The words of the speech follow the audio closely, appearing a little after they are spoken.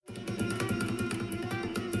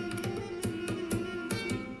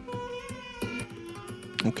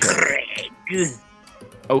Okay.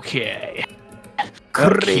 Okay.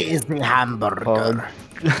 Crazy hamburger.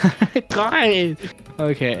 God.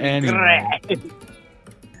 Okay, anyway.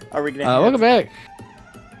 Are we gonna have... Welcome back.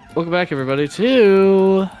 Welcome back, everybody,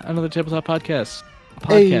 to another Tabletop Podcast. A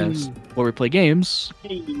podcast where we play games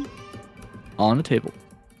on a table.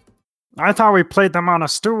 I thought we played them on a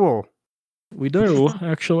stool. We do,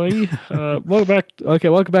 actually. Welcome back. Okay,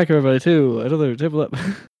 welcome back, everybody, to another Tabletop.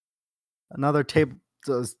 Another table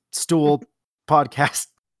stool podcast.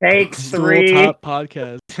 Take Stool 3. Top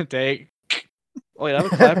Podcast. Take. Wait, I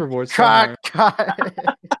have a clapperboard somewhere.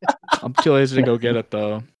 Cut. I'm too lazy to go get it,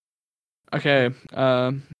 though. Okay,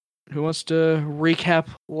 who wants to recap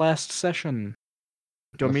last session?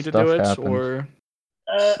 Do you want me to do it, Stuff happened. or...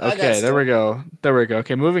 I got Okay, there we stuff. go. There we go.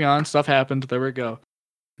 Okay, moving on. Stuff happened. There we go.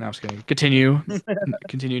 Now I'm just gonna continue.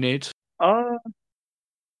 Continue, Nate.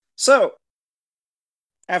 So,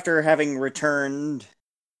 after having returned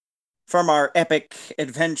from our epic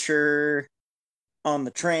adventure on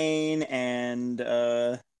the train and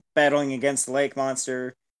battling against the lake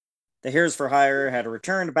monster, the Heroes for Hire had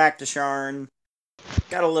returned back to Sharn.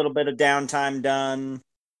 Got a little bit of downtime done.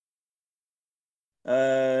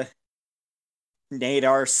 Nadar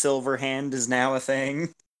Silverhand is now a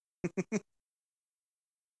thing.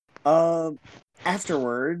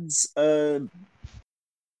 Afterwards, they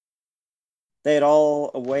had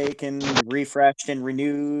all awakened, refreshed, and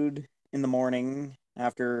renewed in the morning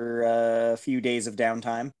after a few days of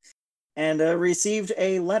downtime, and received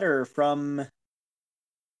a letter from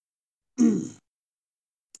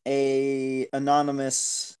a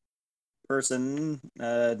anonymous person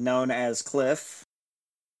known as Cliff.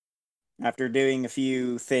 After doing a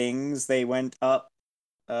few things, they went up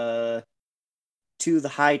to the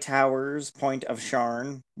High Towers point of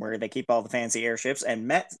Sharn, where they keep all the fancy airships, and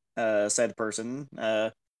met said person,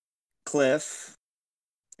 Cliff,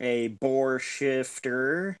 a boar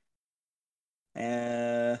shifter,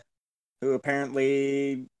 who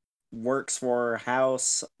apparently works for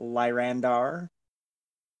House Lyrandar.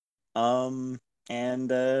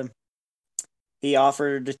 And he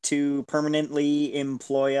offered to permanently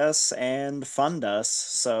employ us and fund us,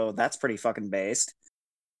 so that's pretty fucking based.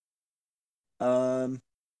 And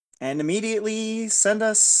immediately send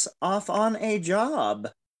us off on a job.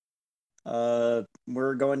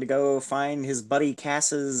 We're going to go find his buddy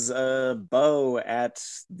Cass's bow at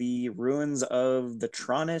the ruins of the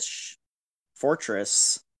Tronish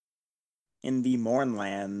Fortress in the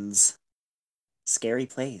Mournlands. Scary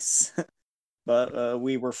place. But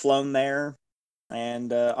we were flown there,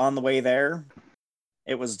 and on the way there,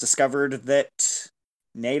 it was discovered that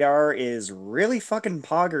Nadar is really fucking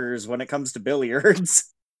poggers when it comes to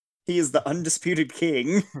billiards. He is the undisputed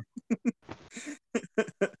king.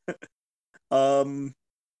 But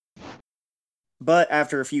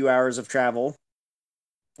after a few hours of travel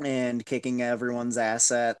and kicking everyone's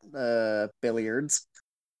ass at billiards,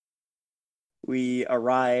 we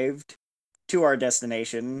arrived to our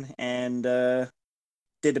destination and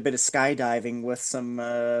did a bit of skydiving with some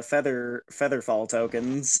featherfall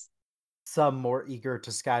tokens. Some more eager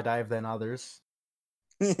to skydive than others.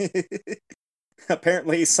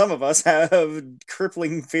 Apparently, some of us have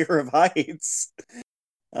crippling fear of heights.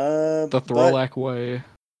 The But Throlak way.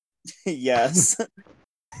 yes,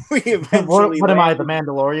 we eventually. What am I, the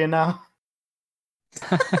Mandalorian now?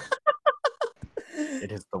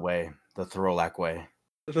 It is the way, the Throlak way.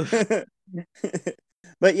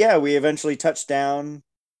 But yeah, we eventually touched down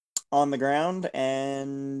on the ground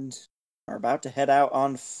and are about to head out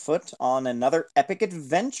on foot on another epic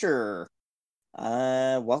adventure.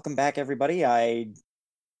 Welcome back, everybody.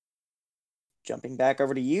 Jumping back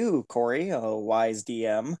over to you, Corey, a wise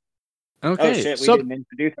DM. Okay. Oh shit, we didn't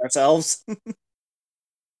introduce ourselves.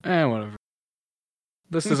 Whatever.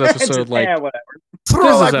 This is episode like. Yeah, whatever.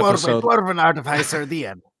 Throlak episode- Dwarven Artificer, the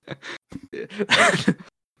end.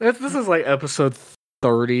 This is like episode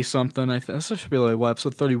 30 something. I think this should be like what,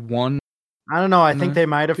 episode 31. I don't know. I think they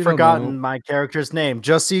might have You don't forgotten know. my character's name.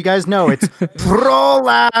 Just so you guys know, it's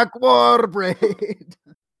Throlak Warbraid.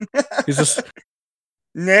 He's just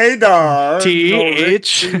Nadar.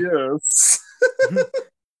 TH. Yes.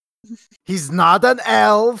 He's not an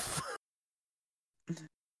elf.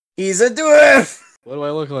 He's a dwarf. What do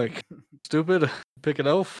I look like? Stupid? Pick an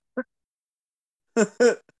elf?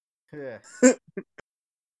 Yeah.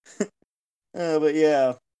 But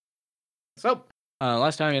yeah. So,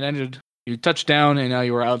 last time it ended, you touched down and now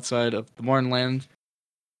you were outside of the Mournlands.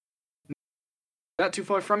 Not too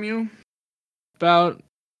far from you. About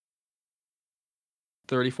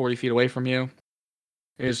 30, 40 feet away from you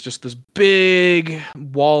is just this big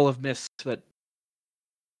wall of mist that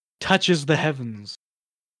touches the heavens.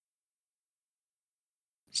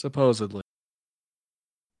 Supposedly.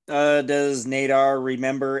 Does Nadar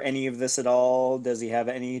remember any of this at all? Does he have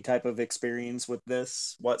any type of experience with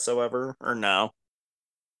this whatsoever, or no?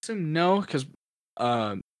 Assume no, because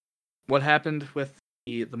what happened with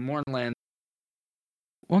the Mornland.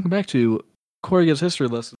 Welcome back to Corey Gives History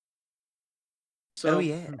Lesson. So, Oh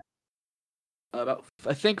yeah. about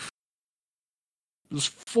I think it was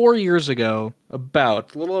 4 years ago,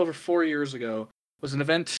 about a little over 4 years ago, was an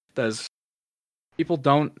event that people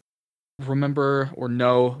don't remember or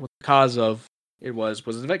know what the cause of it was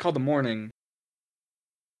an event called the Morning,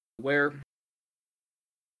 where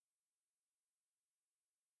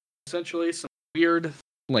essentially some weird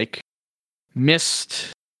like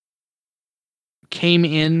mist came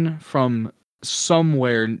in from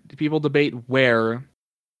somewhere. People debate where.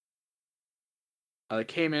 It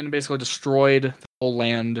came in and basically destroyed the whole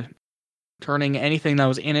land, turning anything that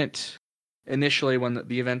was in it initially when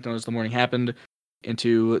the event known as the Morning happened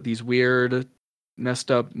into these weird,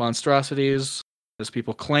 messed up monstrosities, as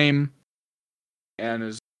people claim, and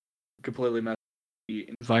is completely messed up the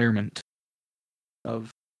environment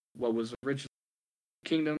of what was originally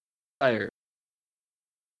Kingdom Sire.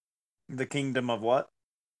 The kingdom of what?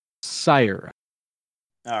 Sire.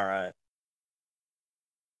 All right.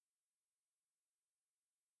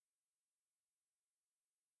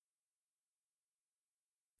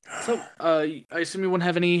 So, I assume you wouldn't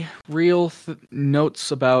have any real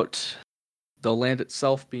notes about the land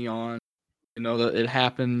itself beyond, that it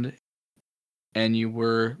happened and you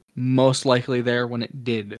were most likely there when it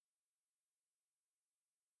did.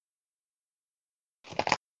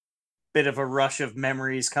 Bit of a rush of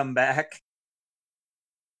memories come back.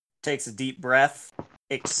 Takes a deep breath,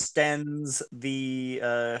 extends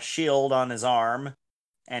the shield on his arm,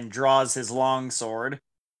 and draws his longsword.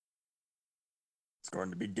 It's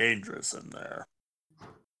going to be dangerous in there.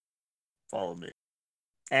 Follow me.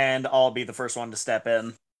 And I'll be the first one to step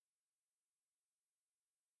in.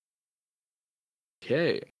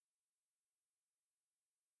 Okay.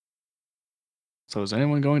 So is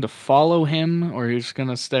anyone going to follow him, or are you just going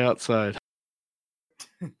to stay outside?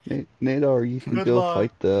 Nadar, you can Good go luck.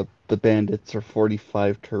 fight the bandits or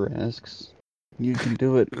 45 Tarrasques. You can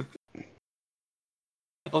do it.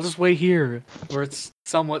 I'll just wait here, where it's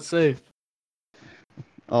somewhat safe.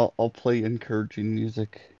 I'll play encouraging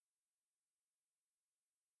music.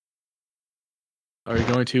 Are you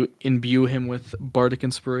going to imbue him with bardic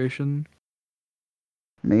inspiration?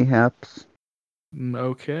 Mayhaps.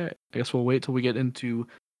 Okay. I guess we'll wait till we get into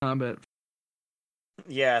combat.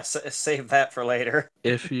 Yeah, save that for later.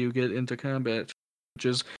 If you get into combat, which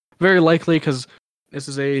is very likely because this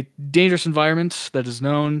is a dangerous environment that is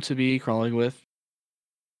known to be crawling with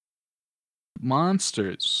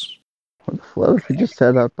monsters. What if we just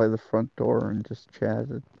sat out by the front door and just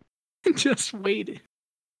chatted? Just waited.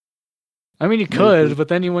 I mean, you Maybe. could, but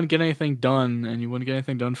then you wouldn't get anything done, and you wouldn't get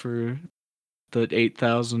anything done for the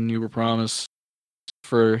 8,000 you were promised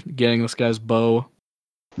for getting this guy's bow.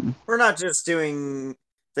 We're not just doing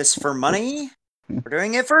this for money. We're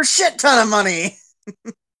doing it for a shit ton of money.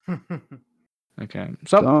 Okay,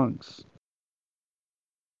 so Donks.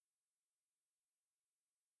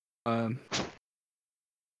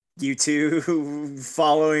 You two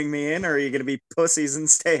following me in, or are you going to be pussies and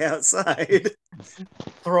stay outside?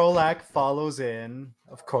 Throlak follows in.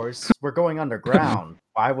 Of course, we're going underground.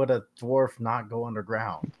 Why would a dwarf not go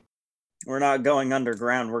underground? We're not going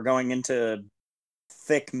underground. We're going into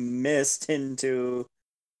thick mist into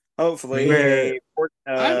hopefully Where-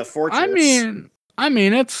 a fortress. I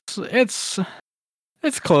mean,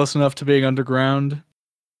 it's close enough to being underground,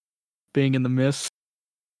 being in the mist.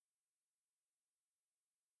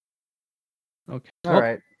 Okay. All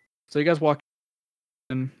right. So you guys walk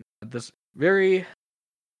in this very,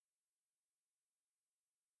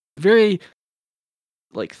 very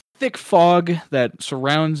like thick fog that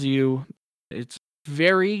surrounds you. It's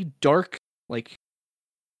very dark, like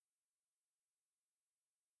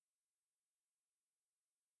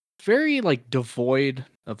very like devoid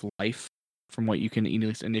of life from what you can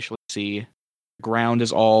initially see. Ground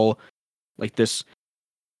is all like this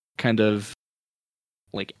kind of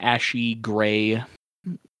like ashy gray,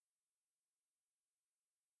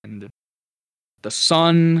 and the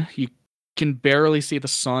sun, you can barely see the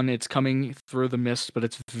sun. It's coming through the mist, but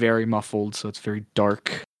it's very muffled, so it's very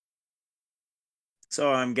dark.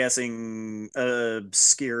 So I'm guessing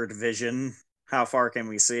obscured vision. How far can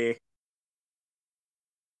we see?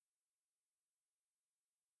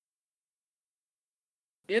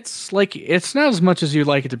 It's like it's not as much as you'd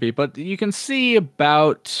like it to be, but you can see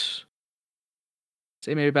about,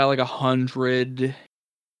 say maybe about like 100,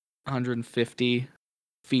 150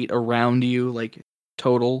 feet around you, like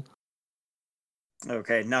total.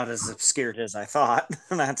 Okay, not as obscured as I thought.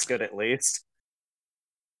 That's good at least.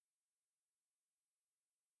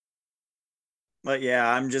 But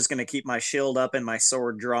yeah, I'm just gonna keep my shield up and my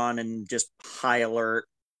sword drawn and just high alert.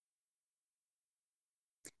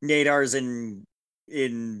 Nadar's in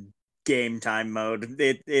game time mode.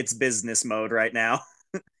 It's business mode right now.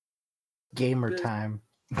 Gamer time.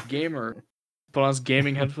 Gamer. Put on his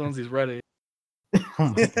gaming headphones, he's ready.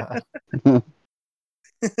 Oh my god.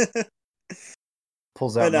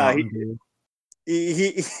 Pulls But out no, Mountain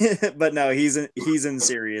Dew. but no, he's in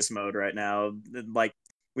serious mode right now. Like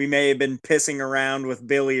we may have been pissing around with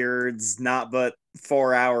billiards not but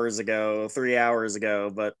 4 hours ago, 3 hours ago,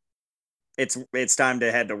 but it's time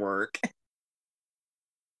to head to work.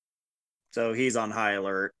 So he's on high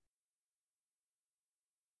alert.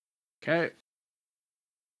 Okay.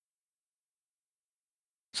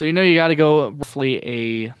 So you know you got to go roughly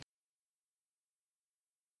a.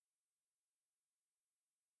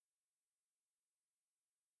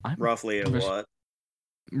 I'm Roughly a what?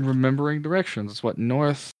 remembering directions. It's what,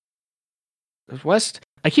 north, west?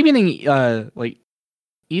 I keep getting like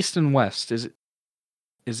east and west. Is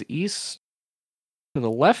east to the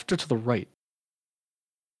left or to the right?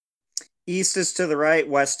 East is to the right,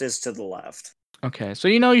 west is to the left. Okay, so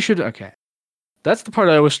you know you should. Okay, that's the part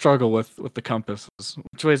I always struggle with the compass.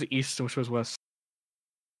 Which way is east and which way is west?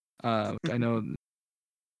 I know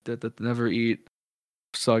that never eat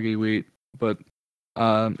soggy wheat, but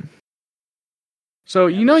so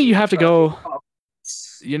you know you have to go.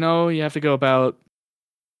 You know you have to go about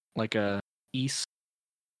like a east.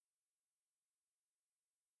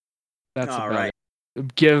 That's All about right.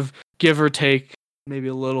 it. Give or take maybe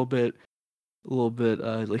a little bit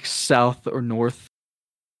like south or north.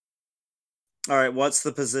 All right, what's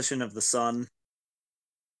the position of the sun?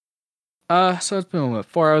 So it's been what,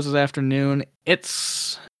 4 hours this afternoon.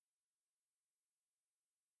 It's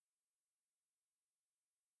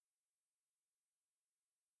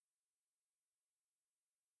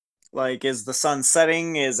Like, is the sun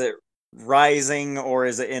setting? Is it rising, or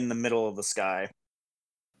is it in the middle of the sky?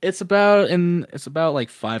 it's about like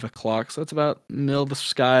 5 o'clock, so it's about middle of the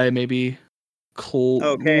sky, maybe cool,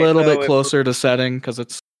 Okay, little bit so if closer to setting because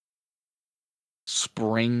it's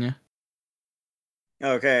spring.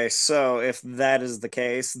 okay, so if that is the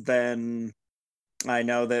case, then I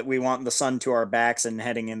know that we want the sun to our backs and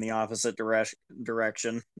heading in the opposite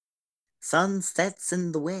direction. Sun sets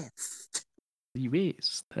in the west.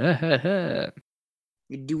 East. Okay.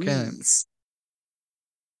 Due east.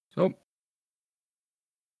 So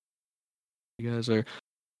you guys are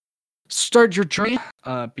start your journey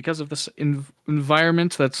because of this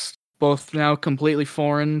environment that's both now completely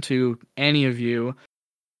foreign to any of you.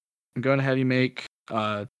 I'm going to have you make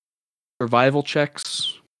survival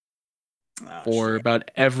checks Oh, for shit. about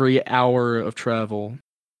every hour of travel.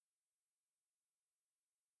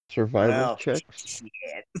 Survival Well, checks.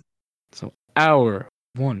 shit. So hour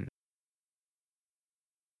 1.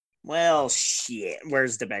 Well, shit.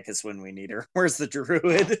 Where's Debeckus when we need her? Where's the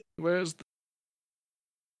druid? Where's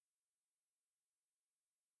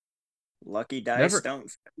Lucky dice Never. don't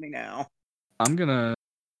fit me now. I'm gonna.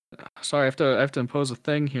 Sorry, I have to impose a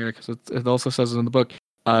thing here because it also says it in the book.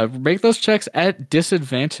 Make those checks at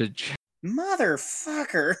disadvantage.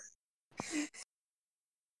 Motherfucker.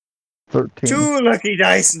 13. 2 lucky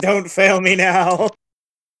dice don't fail me now.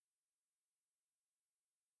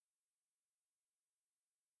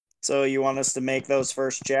 So you want us to make those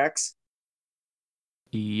first checks?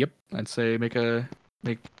 Yep, I'd say make there'll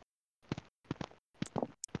be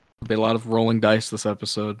a lot of rolling dice this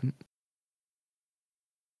episode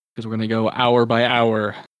because we're gonna go hour by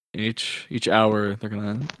hour. Each hour they're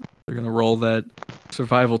gonna roll that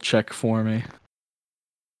survival check for me.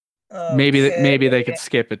 Maybe they could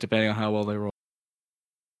skip it depending on how well they roll.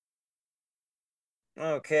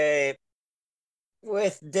 Okay.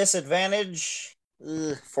 With disadvantage,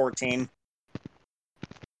 14.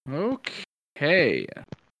 Okay.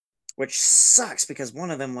 Which sucks because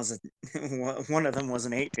one of them was an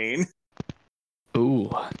 18. Ooh.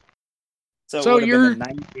 So it So would have been a you're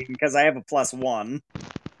 19 because I have a +1.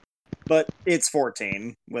 But it's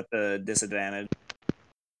 14 with the disadvantage.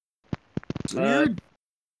 so you're.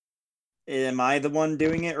 Am I the one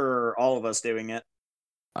doing it or are all of us doing it?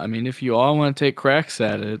 I mean, if you all want to take cracks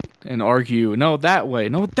at it and argue, no that way,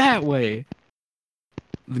 then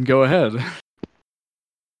go ahead.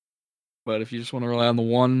 But if you just want to rely on the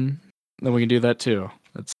one, then we can do that too.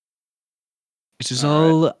 It's just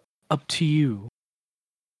all up to you.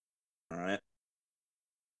 Alright.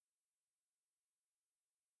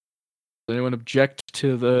 Does anyone object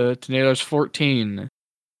to Nadar's 14?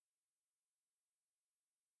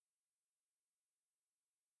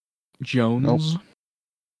 Jones.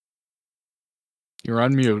 You're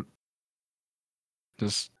on mute.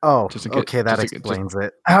 Just Oh, Just in ca- okay, that just in- explains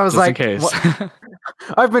it. I was just in like, case. what?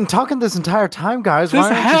 I've been talking this entire time, guys. Why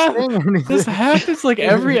This aren't you hap- saying anything? This happens like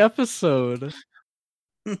every episode.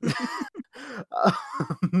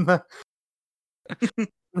 Um,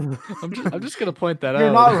 I'm just gonna point that You're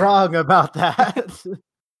out. not wrong about that.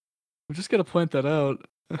 I'm just gonna point that out.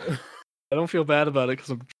 I don't feel bad about it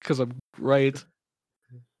because I'm right.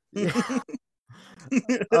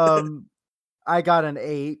 I got an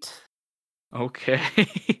 8. Okay.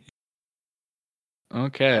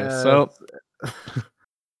 Okay. So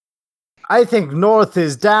I think North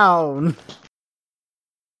is down.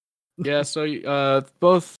 yeah. So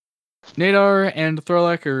both Nadar and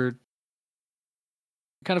Thorlek are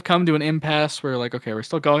kind of come to an impasse where like, okay, we're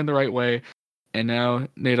still going the right way, and now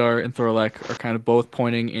Nadar and Thorlek are kind of both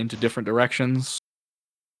pointing into different directions.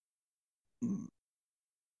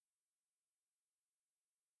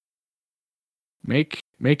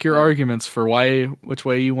 Make your arguments for which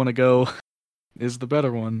way you want to go is the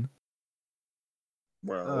better one.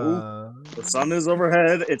 Well, the sun is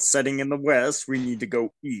overhead. It's setting in the west. We need to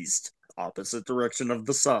go east, opposite direction of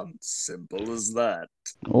the sun. Simple as that.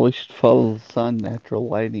 Well, we should follow the sun, natural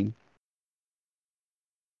lighting.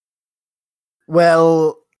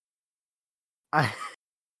 Well,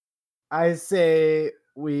 I say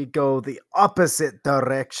we go the opposite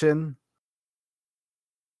direction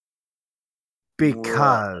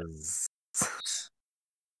because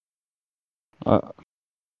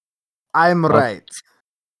I'm right.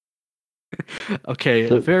 Okay,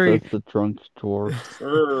 a very That's the drunk dwarf.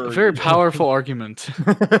 a very powerful argument.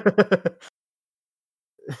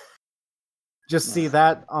 Just see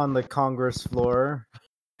that on the Congress floor.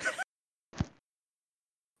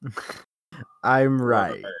 I'm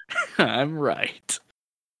right. I'm right.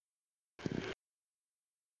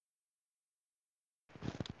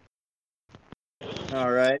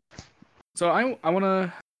 All right. So I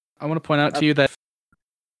wanna point out to you that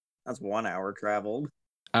That's 1 hour traveled.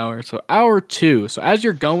 hour 2. So as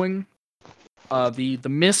you're going, the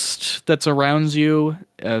mist that's around you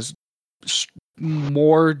is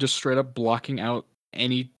more just straight up blocking out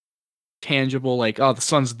any tangible like, oh, the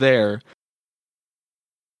sun's there.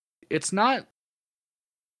 It's not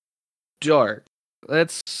dark.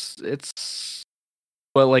 It's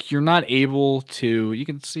but like you're not able to. You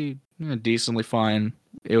can see decently fine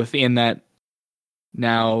within that.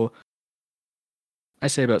 Now, I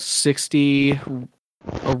say about 60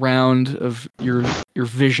 around of your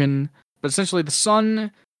vision, but essentially the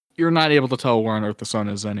sun, you're not able to tell where on Earth the sun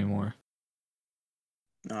is anymore.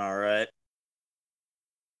 All right.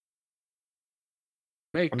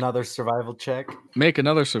 Make Another survival check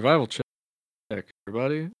another survival check,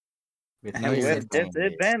 everybody. with And with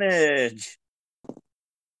disadvantage.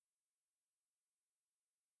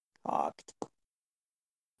 Cocked.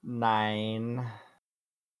 9.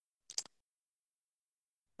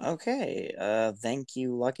 Okay. Thank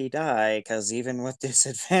you, Lucky Die, because even with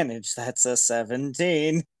disadvantage, that's a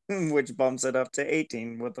 17, which bumps it up to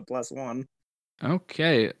 18 with the +1.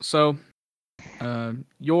 Okay, so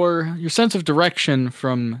your sense of direction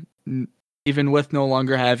from even with no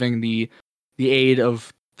longer having the aid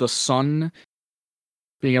of the sun,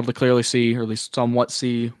 being able to clearly see, or at least somewhat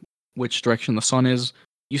see which direction the sun is,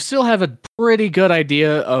 you still have a pretty good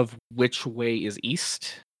idea of which way is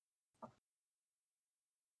east.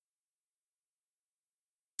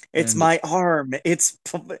 It's And- my arm. It's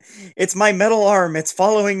my metal arm. It's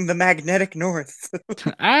following the magnetic north.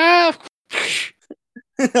 Ah!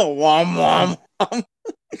 Wom wom.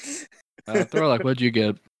 Thorlek, what'd you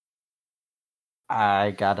get?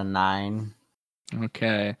 I got a 9.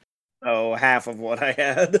 Okay, Oh, half of what I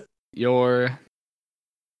had. you're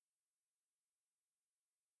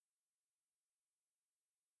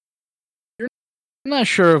not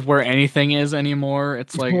sure of where anything is anymore.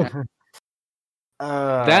 It's like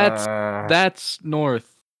that's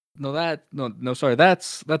north. No, sorry,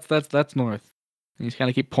 that's north. And you kind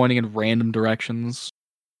of keep pointing in random directions.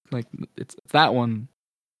 Like it's that one.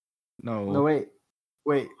 No. No,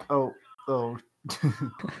 wait. Oh.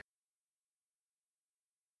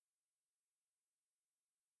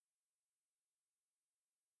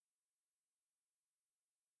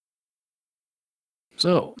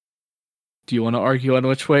 So, do you want to argue on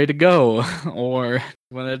which way to go, or do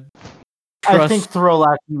you want to I trust? think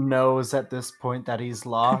Throlak knows at this point that he's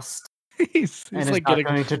lost, he's and is like not getting.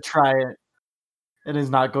 going to try it. And is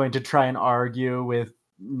not going to try and argue with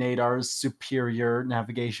Nadar's superior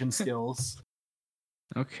navigation skills.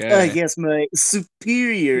 Okay. Yes, my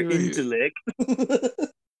superior Superior. intellect.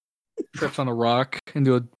 Trips on a rock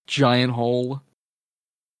into a giant hole.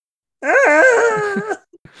 Ah!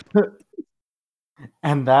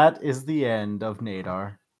 And that is the end of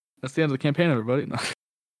Nadar. That's the end of the campaign, everybody.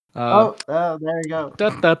 No. There you go. Da,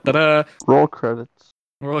 da, da, da. Roll credits.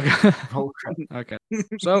 We're all Oh, crap. okay.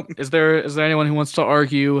 So, is there anyone who wants to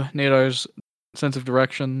argue Nadar's sense of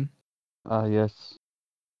direction? Yes.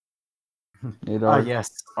 Nadar, Yes,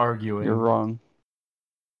 arguing. you're wrong.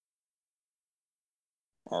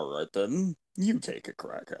 All right then, you take a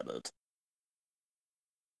crack at it.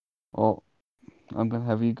 Well, I'm gonna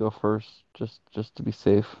have you go first, just to be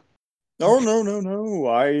safe. Oh no!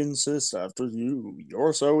 I insist after you.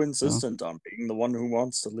 You're so insistent on being the one who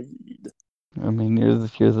wants to lead. I mean, you're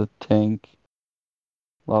the tank.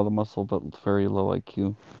 A lot of muscle, but very low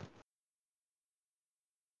IQ.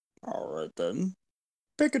 All right then,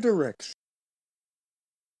 pick a direction.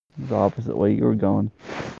 The opposite way you were going.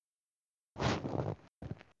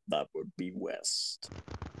 That would be west.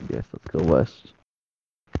 Yes, let's go west.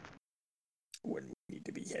 When we need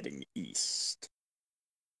to be heading east.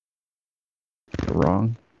 You're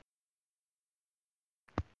wrong.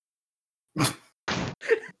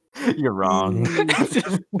 You're wrong.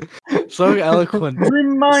 So eloquent.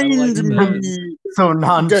 Remind I like that. me, So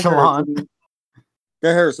nonchalant.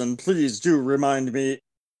 Harrison, please do remind me.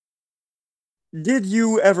 Did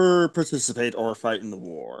you ever participate or fight in the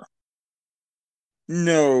war?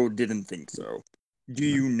 No, didn't think so. Do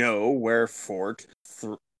you know where Fort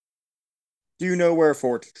Tronus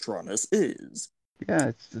is? Yeah,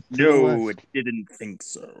 it's to the No, west. didn't think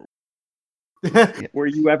so. Were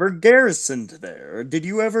you ever garrisoned there? Did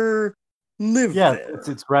you ever live Yeah, there?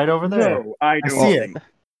 it's right over there. No, I I don't see it. think.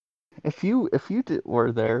 If you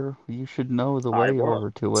were there, you should know the I way was.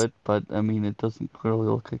 over to it. But I mean, it doesn't clearly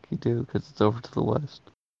look like you do because it's over to the west.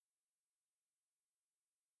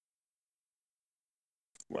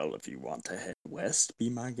 Well, if you want to head west, be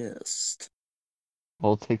my guest.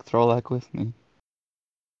 I'll take Throlak with me.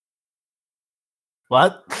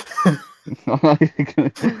 What?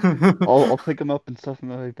 I'll pick him up and stuff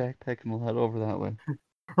him in my backpack, and we'll head over that way.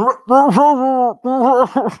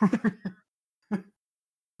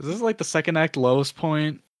 Is this like the second act lowest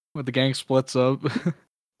point where the gang splits up? They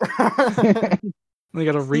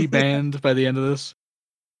got a reband by the end of this.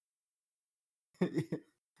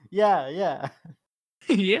 yeah.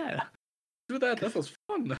 Yeah. Do that. That was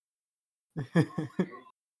fun.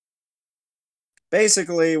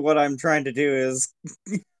 Basically, what I'm trying to do is,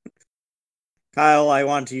 Kyle, I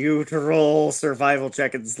want you to roll survival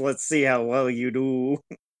check and let's see how well you do.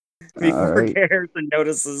 Before Alright. Harrison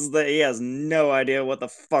notices that he has no idea what the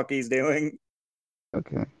fuck he's doing.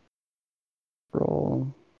 Okay.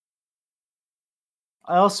 Roll.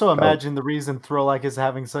 I also imagine the reason Throlak is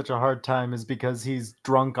having such a hard time is because he's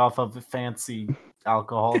drunk off of fancy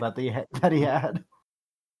alcohol that he had.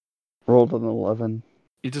 Rolled an 11.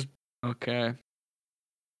 You just okay.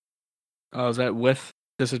 Oh, is that with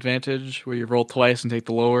disadvantage where you roll twice and take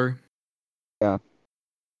the lower? Yeah.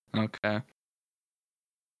 Okay.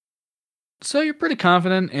 So you're pretty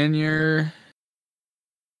confident in your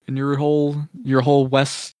whole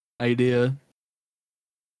west idea.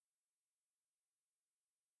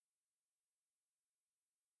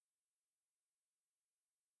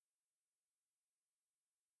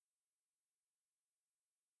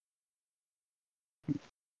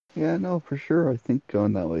 Yeah, no, for sure. I think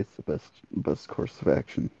going that way is the best course of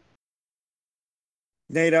action.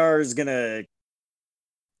 Nadar is gonna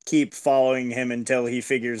keep following him until he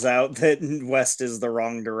figures out that west is the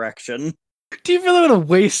wrong direction. Do you really want to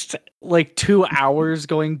waste like 2 hours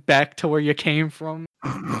going back to where you came from?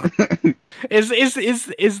 Is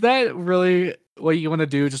that really what you want to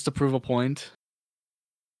do just to prove a point?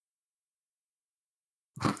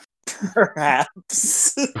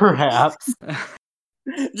 Perhaps. Perhaps.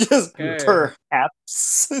 Just Okay.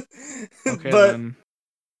 perhaps. Okay, but then.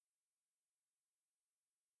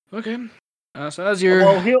 Okay. So as you're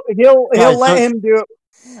well, he'll Guys, let so- him do it.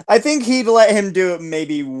 I think he'd let him do it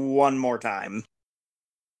maybe one more time.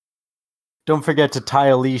 Don't forget to tie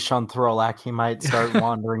a leash on Throlak. He might start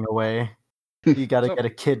wandering away. You gotta So- get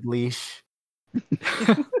a kid leash.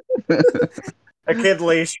 A kid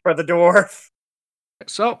leash for the dwarf.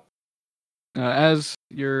 So, as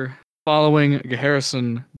you're following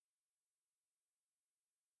Harrison,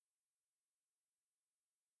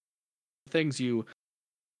 things you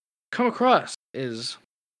come across was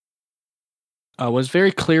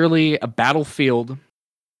very clearly a battlefield.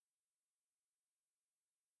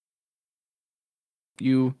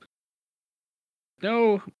 You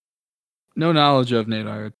no knowledge of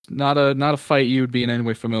Nadar. It's not a fight you would be in any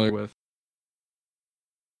way familiar with.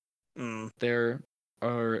 Mm. There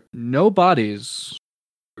are no bodies.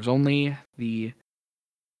 There's only the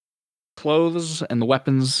clothes and the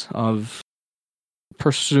weapons of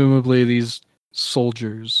presumably these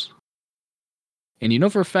soldiers. And you know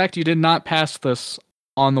for a fact you did not pass this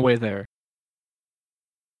on the way there.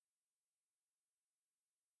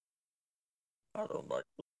 I don't like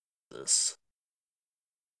this.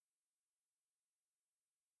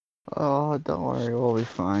 Oh, don't worry, we'll be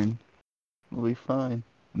fine. We'll be fine.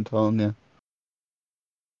 I'm telling you.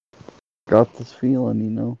 Got this feeling, you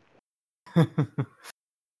know.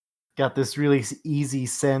 Got this really easy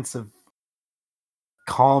sense of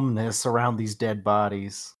calmness around these dead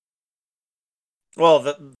bodies.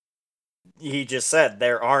 Well, he just said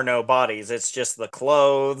there are no bodies. It's just the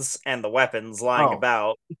clothes and the weapons lying Oh.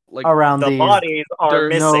 about. Like Around The these, bodies are there are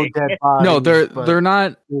no missing. dead bodies. no, but they're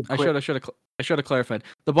not. we'll I quit- should have clarified.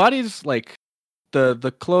 The bodies, like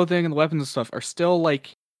the clothing and the weapons and stuff, are still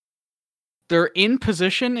like they're in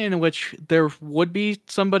position in which there would be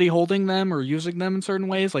somebody holding them or using them in certain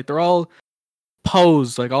ways. Like they're all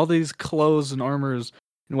posed. Like all these clothes and armors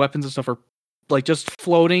and weapons and stuff are like just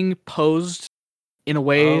floating, posed in a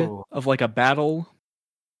way Oh. of like a battle.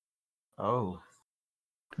 Oh.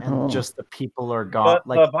 And Oh. just the people are gone. But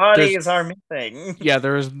Like, the bodies are missing. Yeah,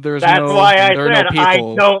 there's That's no why I there are said no I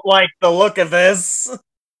people. don't like the look of this.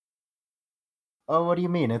 oh, what do you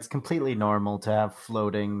mean? It's completely normal to have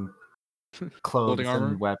floating clothes armor?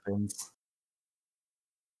 and weapons.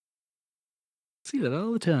 See that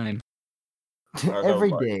all the time. don't Every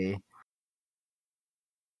like day.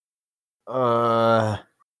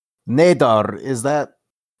 Nadar, is that?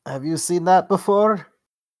 Have you seen that before?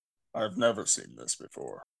 I've never seen this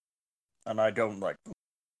before, and I don't like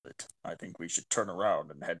it. I think we should turn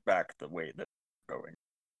around and head back the way that we're going.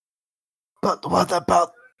 But what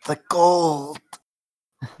about the gold?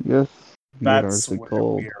 Yes, That's the where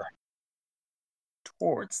gold. we're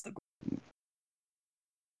towards the.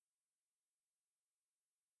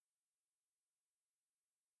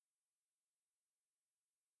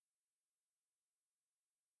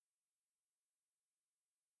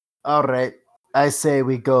 All right, I say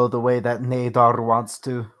we go the way that Nadar wants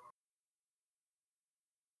to.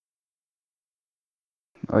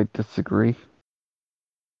 I disagree.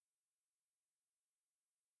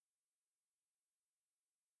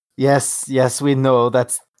 Yes, we know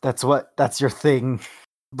that's your thing,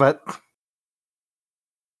 but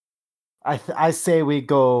I say we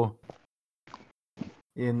go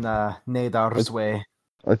in Nadar's way.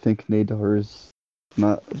 I think Nadar is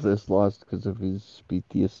not this lost because of his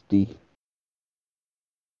PTSD.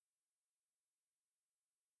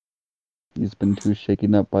 He's been too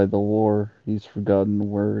shaken up by the war. He's forgotten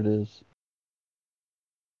where it is.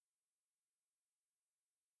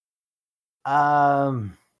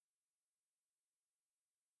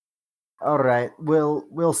 All right,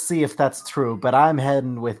 we'll see if that's true, but I'm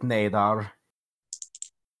heading with Nadar.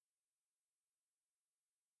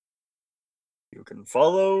 You can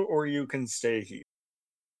follow, or you can stay here.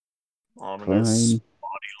 Ominous, Fine.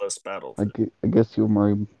 bodiless battlefield. I guess you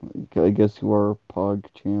are I guess you are Pog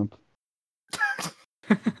champ.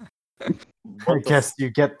 I guess you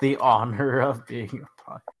get the honor of being a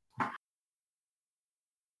pod.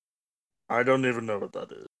 I don't even know what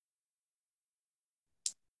that is.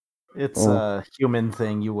 It's Oh. a human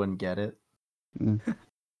thing. You wouldn't get it.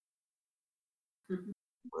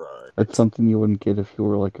 Right. That's something you wouldn't get if you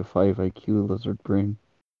were like a 5 IQ lizard brain.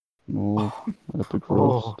 Oh, epic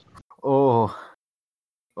roast. Oh,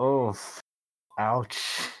 ouch.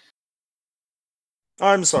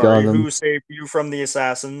 I'm sorry, Got him. who saved you from the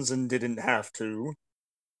assassins and didn't have to?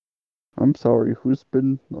 I'm sorry, who's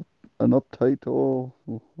been an uptight,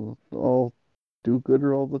 all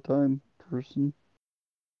do-gooder all the time person?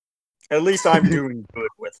 At least I'm doing good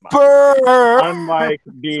with my. Burr! Unlike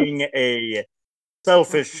being a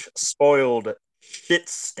selfish, spoiled shit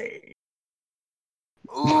stain.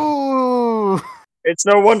 Ooh! It's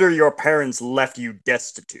no wonder your parents left you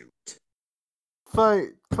destitute. Fight!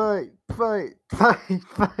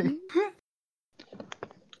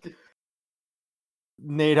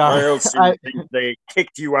 Nadar, Why else do you think they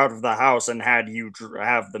kicked you out of the house and had you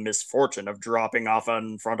have the misfortune of dropping off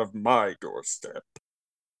in front of my doorstep?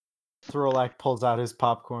 Throlak pulls out his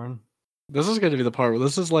popcorn. This is going to be the part where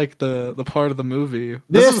this is like the part of the movie.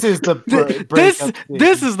 This is the breakup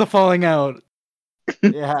this scene. is the falling out.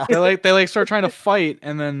 Yeah. They start trying to fight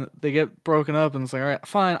and then they get broken up and it's like, all right,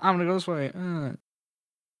 fine, I'm gonna go this way.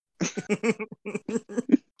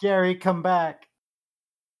 Gary, come back.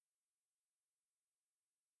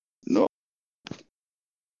 No.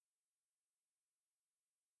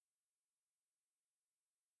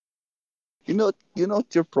 You know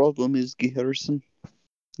what your problem is, Guy Harrison?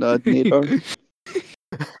 Not Nadar.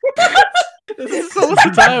 So what's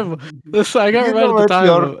the time? I got You right know at the what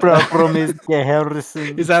your time. problem is,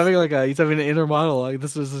 Harrison. He's having an inner monologue.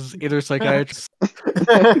 This is his inner psychiatrist.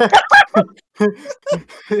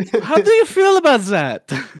 How do you feel about that?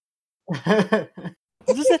 How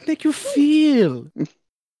does that make you feel?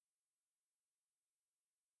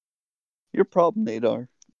 Your problem, Nadar.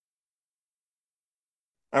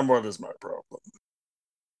 And what is my problem?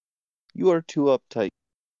 You are too uptight.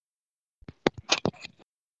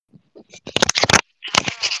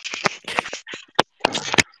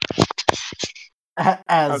 As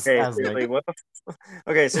Okay, as seriously, like, what the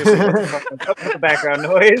okay, seriously, what the fuck was up with the background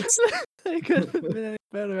noise? I couldn't have been any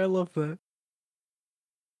better. I love that.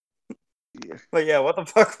 But yeah, what the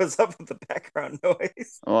fuck was up with the background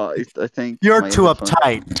noise? Well, I think you're my too headphones-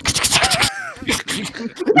 uptight.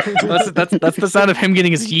 That's the sound of him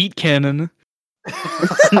getting his yeet cannon.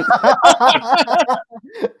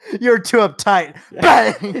 You're too uptight.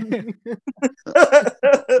 Bang!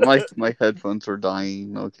 my headphones were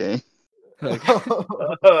dying. Okay, Like,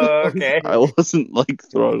 Okay. I wasn't like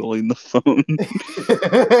throttling the phone,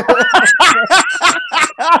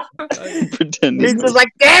 pretending. He's it just was- like,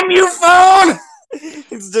 damn you, phone!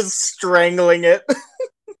 He's just strangling it.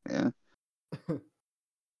 yeah.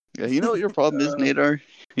 Yeah, you know what your problem is, Nadar?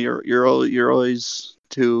 You're always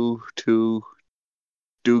too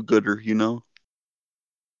do-gooder, you know?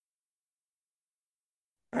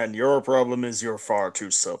 And your problem is you're far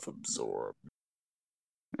too self-absorbed.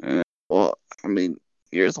 Well, I mean,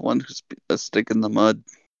 you're the one who's a stick in the mud.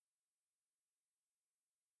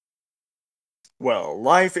 Well,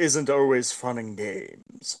 life isn't always fun and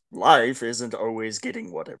games. Life isn't always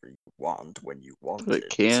getting whatever you want when you want But it. it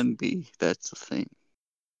can be. That's the thing.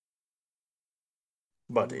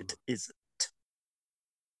 But it isn't.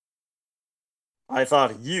 I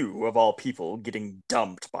thought you, of all people, getting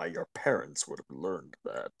dumped by your parents would have learned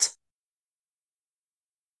that.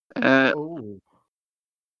 Oh.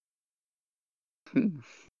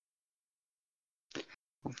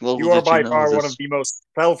 Little You are did by know far one this- of the most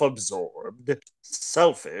self-absorbed,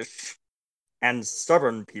 selfish, and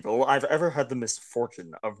stubborn people I've ever had the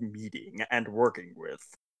misfortune of meeting and working with.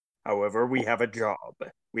 However, we have a job.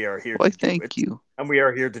 We are here Why, to do thank it, you. and we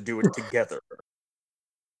are here to do it together.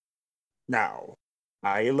 Now,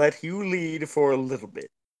 I let you lead for a little bit.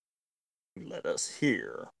 You led us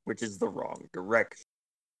here, which is the wrong direction.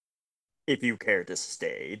 If you care to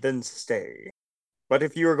stay, then stay. But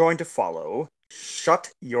if you are going to follow,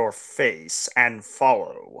 shut your face and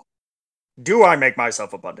follow. Do I make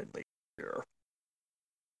myself abundantly clear?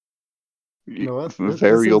 You know what?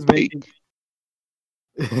 Very is opaque.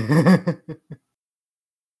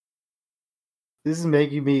 This is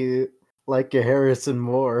making me like a Harrison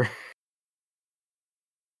more.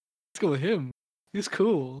 let's go with him. He's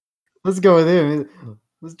cool. Let's go with him.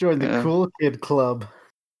 Let's join the Yeah. cool kid club.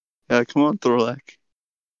 Yeah, come on, Thorlak.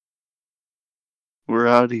 We're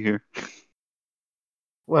out of here.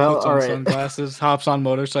 Well, Puts all on right. sunglasses, hops on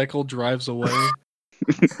motorcycle, drives away.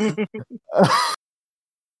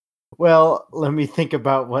 Well, let me think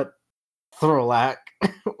about what Throlak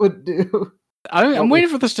would do. I'm waiting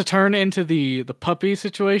for this to turn into the puppy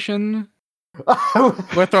situation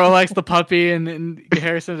where Thorlax the puppy and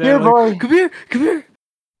Harrison Here, are like, boy. come here, come here,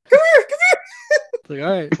 come here, come here. It's like, all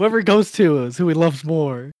right, whoever he goes to is who he loves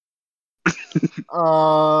more.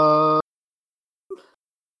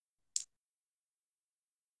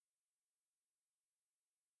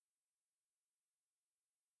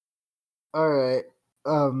 All right.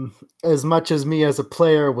 As much as me as a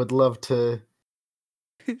player would love to,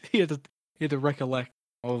 he had to recollect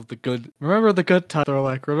all of the good. Remember the good times,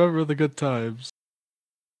 Thorlax. Remember the good times.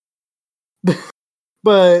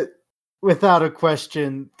 but without a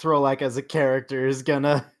question, Throlak as a character is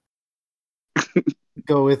gonna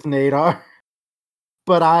go with Nadar.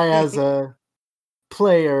 But I, as a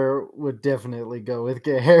player, would definitely go with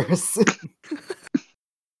Gay Harrison.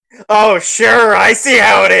 Oh, sure, I see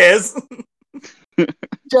how it is.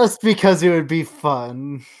 Just because it would be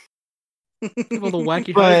fun. All the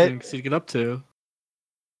wacky But- hijinks he'd get up to.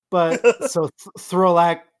 But so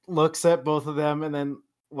Throlak looks at both of them and then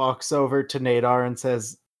walks over to Nadar and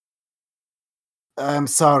says, I'm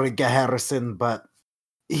sorry, Gay Harrison, but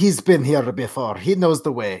he's been here before. He knows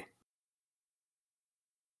the way.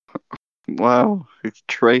 Wow, it's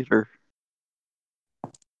traitor.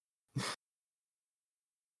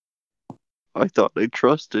 I thought I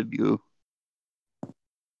trusted you.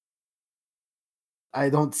 I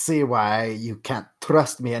don't see why you can't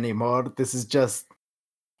trust me anymore. This is just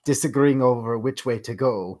disagreeing over which way to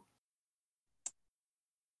go.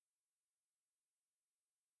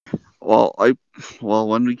 Well,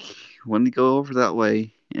 when we go over that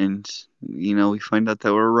way, and we find out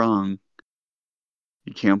that we're wrong.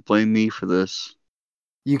 You can't blame me for this.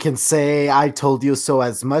 You can say I told you so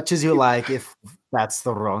as much as you like if that's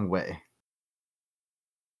the wrong way.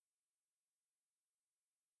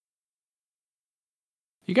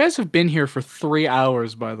 You guys have been here for 3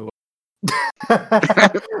 hours, by the way.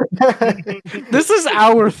 This is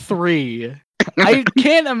hour 3. I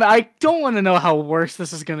don't want to know how worse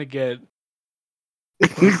this is gonna get.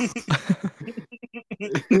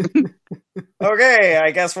 Okay,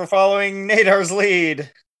 I guess we're following Nadar's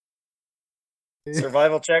lead.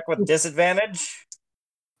 Survival check with disadvantage.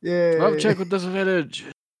 Yeah. Survival check with disadvantage.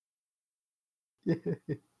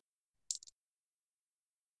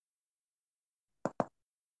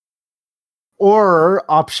 Or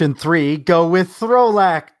option 3, go with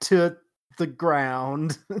Throlak to the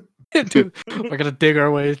ground. Dude, we're gonna dig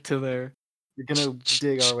our way to there. We're gonna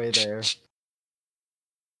dig our way there.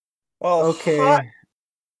 Well, Okay.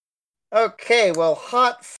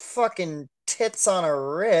 hot fucking tits on a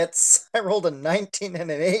Ritz. I rolled a 19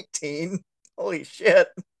 and an 18. Holy shit.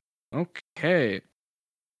 Okay.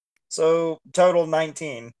 So total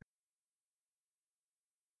 19.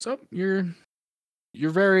 So you're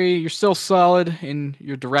still solid in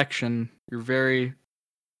your direction. You're very,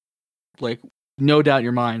 no doubt in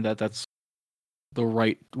your mind that that's the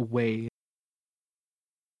right way.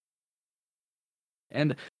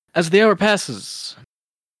 And as the hour passes,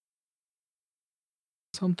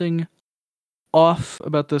 something off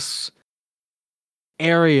about this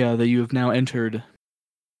area that you have now entered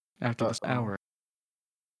after this Uh-oh. hour.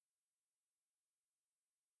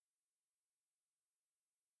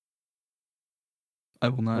 I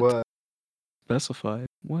will not What? specify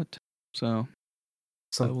what. So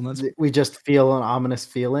I will not. We just feel an ominous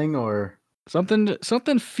feeling, or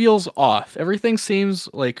Something feels off. Everything seems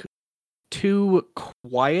like too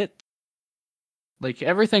quiet. Like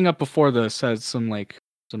everything up before this has some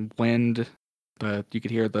wind. You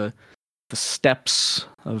could hear the steps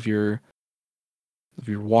of your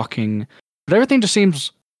walking, but everything just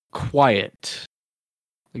seems quiet.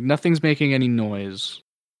 Like nothing's making any noise.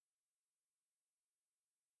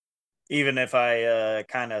 Even if I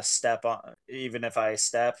kind of step on, even if I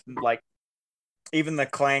step, like, even the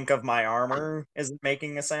clank of my armor isn't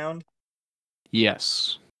making a sound.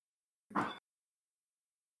 Yes.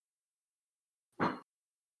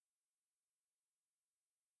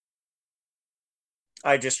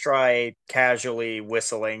 I just try casually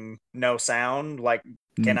whistling, no sound. Like,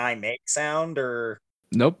 can I make sound, or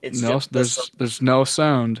Nope. it's No. just There's no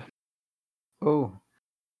sound. oh,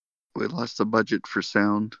 We lost the budget for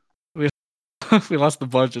sound. We lost the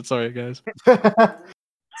budget. Sorry, guys.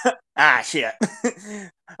 shit.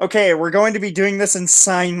 Okay, we're going to be doing this in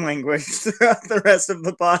sign language throughout the rest of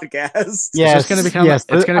the podcast. yes, gonna become- yes,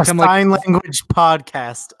 it's gonna a become like- sign language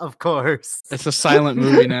podcast, of course. It's a silent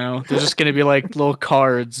movie now. There's just gonna be like little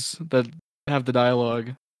cards that have the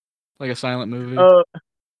dialogue, like a silent movie.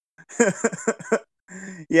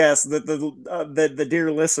 Yes, the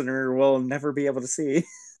dear listener will never be able to see.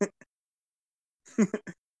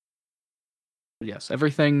 Yes,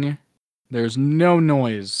 everything. There's no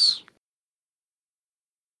noise.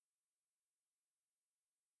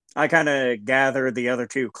 I kind of gather the other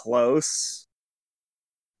two close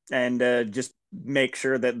and just make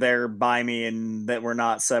sure that they're by me and that we're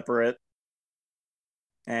not separate,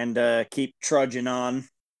 and keep trudging on.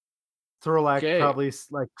 Throlak Okay. probably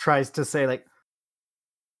tries to say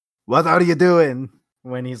 "What are you doing?"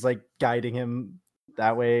 when he's guiding him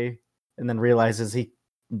that way, and then realizes he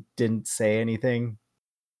didn't say anything.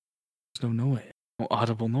 There's no noise. No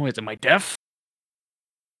audible noise. Am I deaf?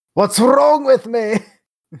 What's wrong with me?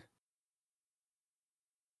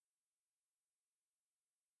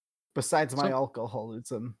 Besides my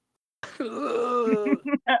alcoholism. All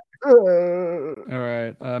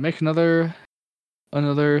right. Make another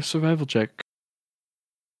survival check.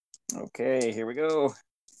 Okay, here we go.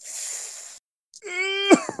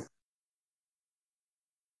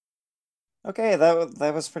 Okay,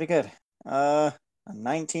 that was pretty good. A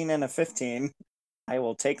 19 and a 15. I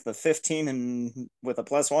will take the 15, and with a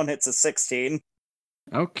 +1, it's a 16.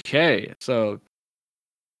 Okay, so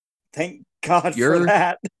Thank God You're- for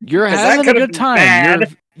that. you're 'Cause that having a could've good been time.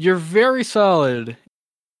 bad. You're very solid,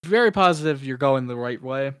 very positive. You're going the right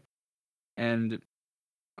way, and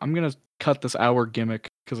I'm gonna cut this hour gimmick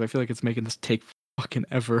because I feel like it's making this take fucking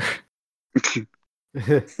ever.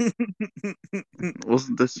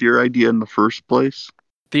 Wasn't this your idea in the first place?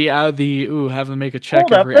 Have them make a check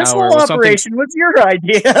Hold up, every this hour whole was something. operation was your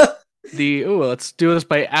idea. Let's do this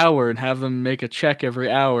by hour and have them make a check every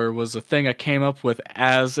hour was a thing I came up with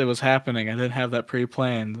as it was happening. I didn't have that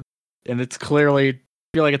pre-planned, and it's clearly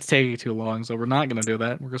feel like it's taking too long, so we're not gonna do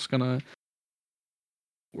that. We're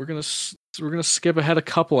gonna skip ahead a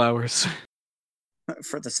couple hours.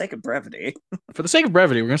 For the sake of brevity. For the sake of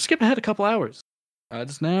brevity, we're gonna skip ahead a couple hours.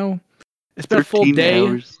 It's been a full 13 day.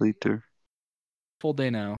 hours later. Full day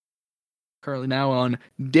now. Currently now on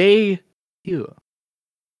day 2.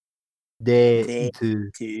 Day Day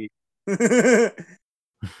 2. 2.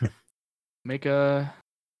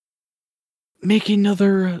 Make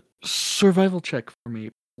another survival check for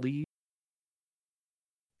me, please.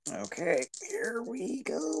 Okay, here we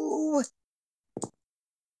go.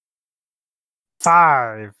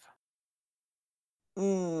 5.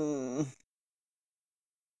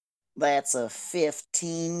 That's a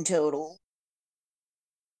 15 total.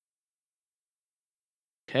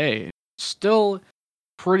 Okay. Still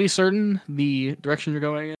pretty certain the direction you're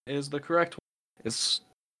going in is the correct one.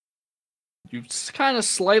 You kind of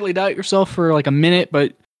slightly doubt yourself for like a minute,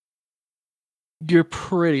 but you're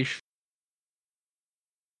pretty sure.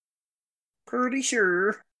 Pretty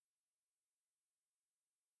sure.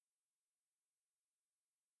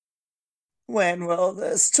 When will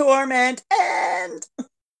this torment end?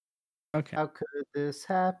 Okay. How could this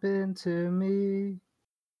happen to me?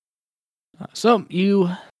 So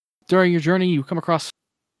during your journey, you come across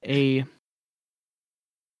there's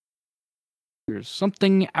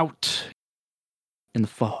something out in the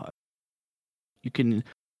fog. You can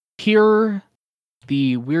hear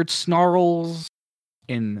the weird snarls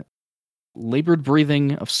and labored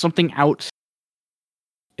breathing of something out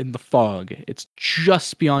in the fog. It's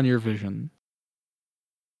just beyond your vision.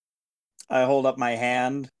 I hold up my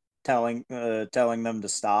hand, telling them to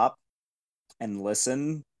stop and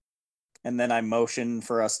listen, and then I motion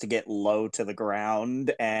for us to get low to the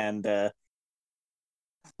ground and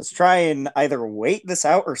let's try and either wait this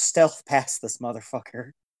out or stealth past this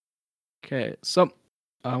motherfucker. Okay, so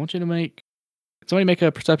I want you to make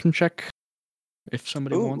a perception check if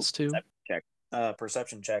somebody Ooh, wants to.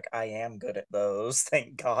 Perception check. I am good at those,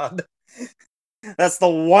 thank God. That's the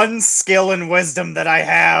one skill and wisdom that I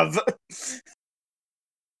have.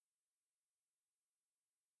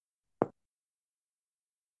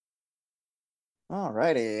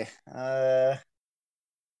 Alrighty.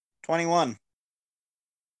 21.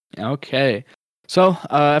 Okay. So,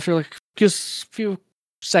 after like just a few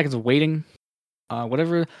seconds of waiting,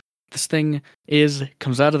 whatever this thing is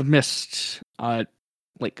comes out of the mist,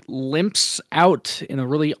 like limps out in a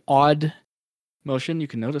really odd motion. You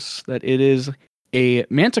can notice that it is a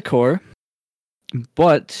manticore,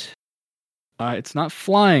 but it's not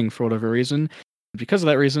flying for whatever reason. Because of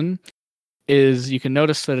that reason, you can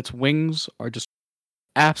notice that its wings are just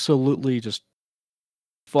absolutely just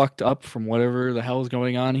fucked up from whatever the hell is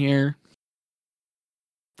going on here.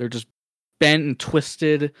 They're just bent and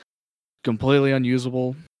twisted, completely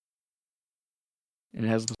unusable. And it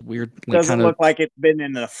has this weird, like, Does it kind of. look like it's been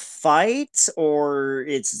in a fight or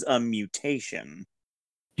it's a mutation?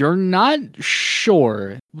 You're not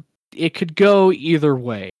sure. It could go either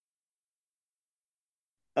way.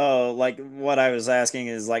 Oh, like what I was asking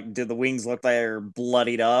is like, do the wings look like they're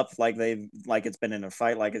bloodied up, like it's been in a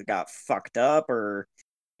fight, like it got fucked up, or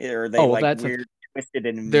are they like that's weird, twisted,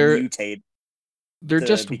 and they're mutate? they're to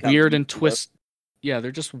just become weird and useless? Yeah,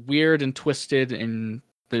 they're just weird and twisted, and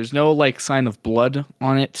there's no like sign of blood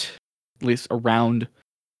on it, at least around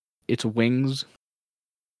its wings.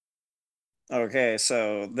 Okay,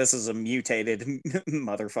 so this is a mutated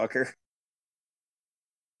motherfucker.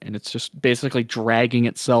 And it's just basically dragging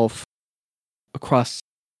itself across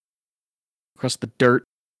the dirt,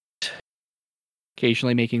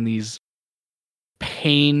 occasionally making these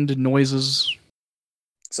pained noises.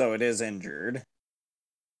 So it is injured.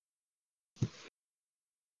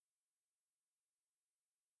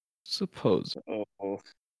 Suppose. Oh.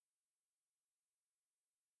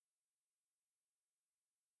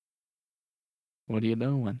 What are you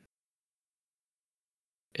doing?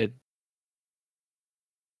 It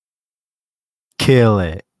Kill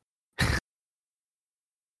it.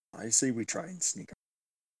 I say we try and sneak.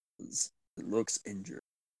 It looks injured.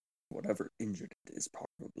 Whatever injured it is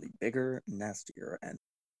probably bigger, nastier, and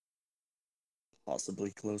possibly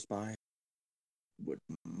close by. Would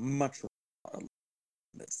much rather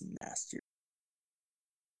that's nastier.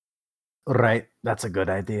 Right, that's a good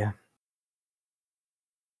idea.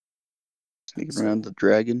 Sneaking around the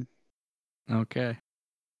dragon. okay.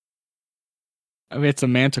 I mean, it's a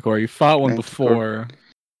manticore. You fought one Manticore. before.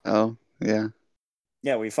 Oh, yeah.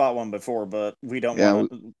 Yeah, we fought one before, but we don't Yeah,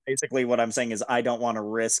 want to. Basically, what I'm saying is, I don't want to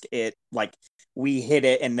risk it. Like, we hit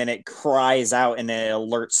it and then it cries out and it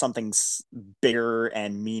alerts something bigger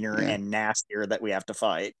and meaner Yeah. and nastier that we have to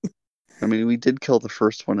fight. I mean, we did kill the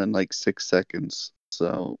first one in like 6 seconds.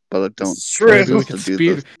 So, but I don't is true. Maybe we trust could us to do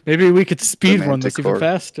speed. this. Maybe we could speed run this even Manticore.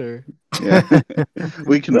 faster. Yeah,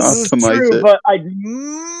 we can This is optimize true, it. but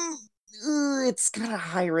it's kind of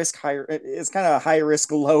high risk, It's kind of high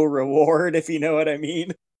risk, low reward, if you know what I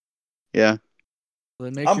mean. Yeah,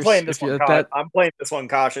 Then make I'm your- playing this if one. you- that I'm playing this one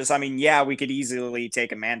cautious. I mean, yeah, we could easily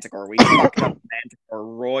take a Manticore. We fucked up Manticore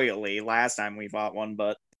royally last time we fought one,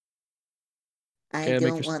 but Okay, I make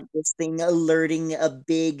don't your- want this thing alerting a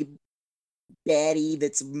big baddie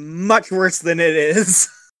that's much worse than it is.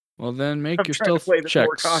 Well, then make I'm your trying to stealth play this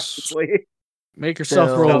more checks. cautiously. Make your stealth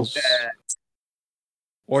Stealth rolls,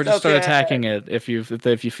 or just start Okay. attacking it if you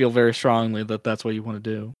feel very strongly that that's what you want to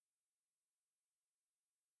do.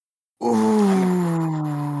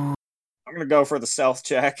 Ooh. I'm gonna go for the stealth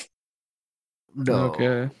check. No.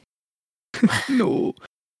 Okay. No.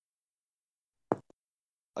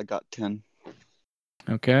 I got 10.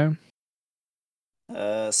 Okay.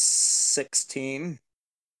 16.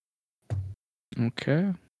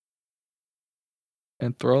 Okay.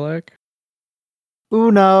 And Throlak.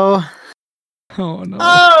 Uno. Oh no.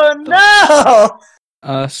 Oh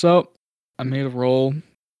no! So I made a roll,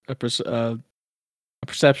 a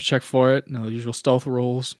perception check for it. No, the usual stealth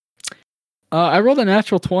rolls. I rolled a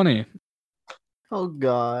natural 20. Oh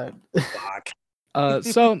god. Fuck.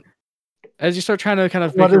 So as you start trying to kind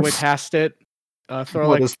of What make your way is- past it, what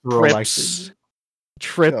Throlak is Throlak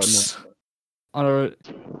trips on a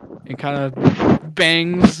and kind of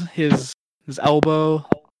bangs his elbow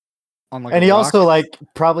on like And a he rock. also like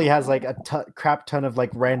probably has like a crap ton of like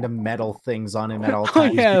random metal things on him at all Oh,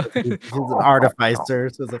 times. yeah. because he's an artificer.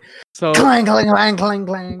 So it's like So clang, clang, clang, clang,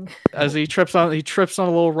 clang. as he trips on a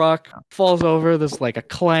little rock, falls over. There's like a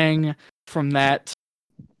clang from that.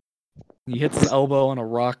 He hits his elbow on a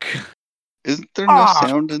rock. Isn't there no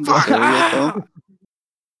sound in this area though?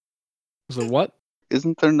 So what?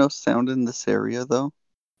 Isn't there no sound in this area though?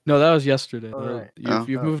 No, that was yesterday. Alright.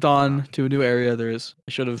 You've moved on to a new area. There is.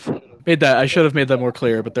 I should have made that more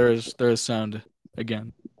clear. But there is sound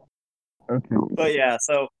again. Okay. But yeah,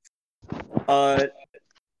 so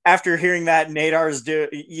after hearing that, Nadar's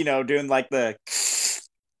doing like the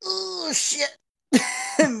oh shit,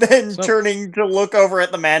 and then So- turning to look over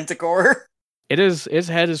at the Manticore. Its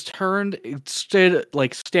head is turned. It's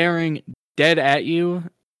staring dead at you.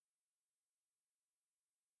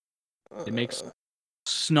 It makes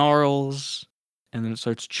snarls, and then it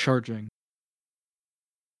starts charging.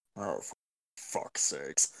 Oh, for fuck's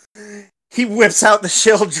sakes. He whips out the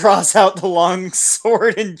shield, draws out the long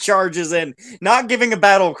sword, and charges in. Not giving a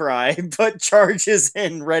battle cry, but charges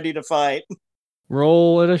in, ready to fight.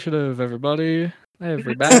 Roll initiative, everybody.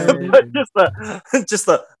 Everybody. just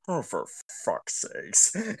the oh, for fuck's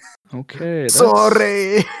sakes. Okay. That's,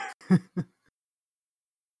 Sorry.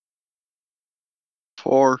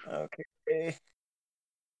 4. Okay.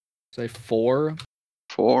 Say 4.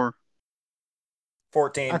 4.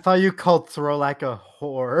 14. I thought you called Throlak a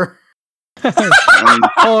whore. I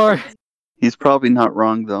mean, Or he's probably not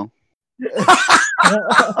wrong though.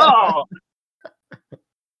 Oh,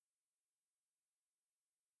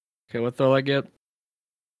 okay, what throw I get?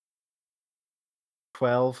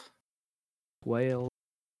 12. Whale.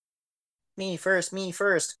 me first.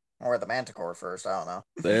 Or the Manticore first, I don't know.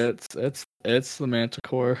 It's the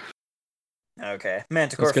Manticore. Okay.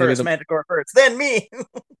 Manticore It's gonna be first, the- Manticore first, then me!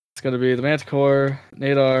 It's gonna be the Manticore,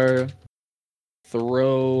 Nadar,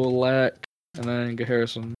 Throlak, and then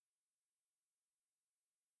Harrison.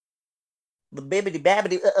 The bibbity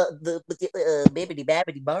babbity, the bibbity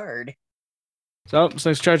babbity bard. So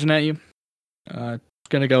it's charging at you. It's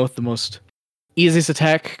gonna go with the most easiest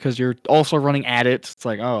attack because you're also running at it. It's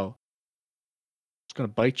like, oh, it's gonna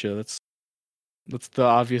bite you. That's the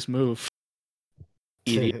obvious move.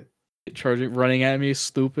 Idiot. Charging, running at me,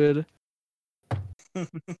 stupid.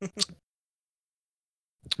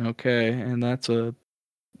 Okay, and that's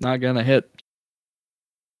not gonna hit.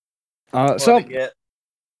 So What'd it get?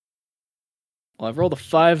 well, I've rolled a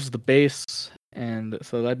 5 as the base, and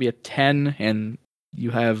so that'd be a 10, and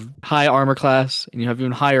you have high armor class, and you have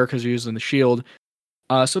even higher because you're using the shield.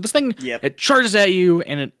 So this thing, Yep. it charges at you,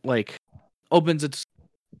 and it like opens its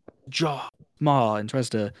maw and tries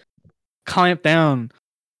to clamp down,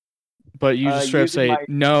 but you just straight up using say my-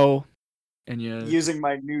 no, and you Using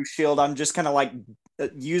my new shield, I'm just kind of like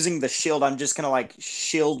using the shield. I'm just gonna like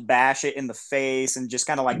shield bash it in the face and just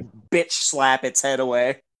kind of like bitch slap its head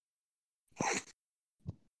away.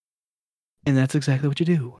 and that's exactly what you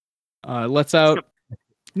do. Lets out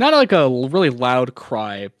not like a really loud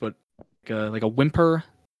cry, but like a whimper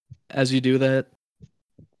as you do that.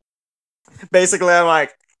 Basically, I'm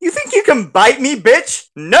like, you think you can bite me, bitch?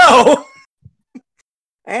 No.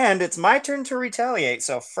 And it's my turn to retaliate.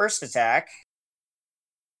 So first attack,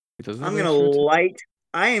 Does it I'm have gonna extra attack? light.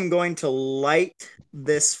 I am going to light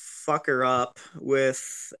this fucker up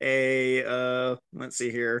with a. Let's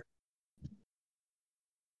see here.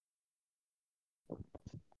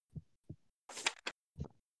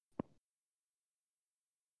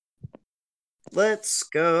 Let's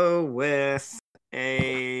go with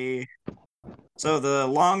a. So the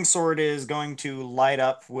longsword is going to light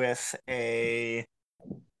up with a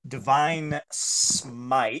divine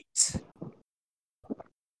smite.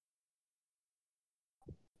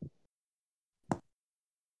 All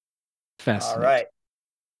Fascinating. right.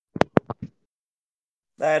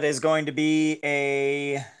 That is going to be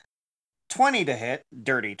a 20 to hit,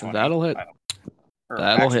 dirty 20. That'll hit. Or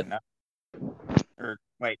That'll actually, hit. no. Or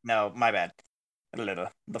wait, no, my bad. The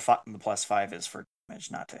plus 5 is for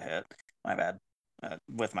damage, not to hit. My bad.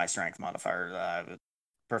 With my strength modifier,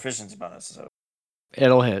 proficiency bonus, so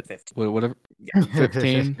It'll hit. 15. Whatever. Yeah.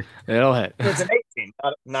 15. It'll hit. It's an 18,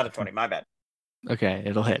 not a 20. My bad. Okay,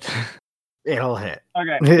 it'll hit. It'll hit.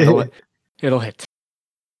 Okay. It'll hit.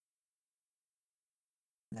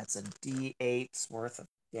 That's a d8's worth of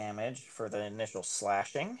damage for the initial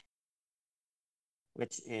slashing,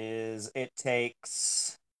 which is it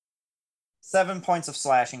takes 7 points of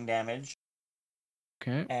slashing damage,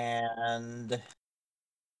 Okay. and the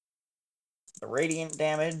radiant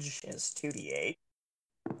damage is 2d8.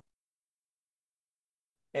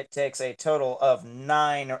 It takes a total of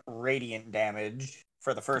 9 radiant damage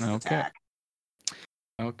for the first attack.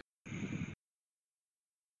 Okay.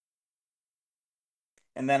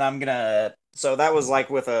 And then I'm gonna. So that was like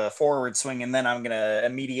with a forward swing, and then I'm gonna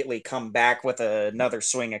immediately come back with another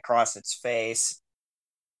swing across its face.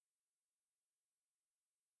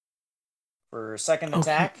 For second Okay.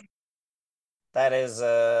 attack, that is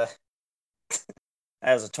that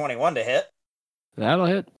is a 21 to hit. That'll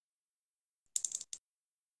hit.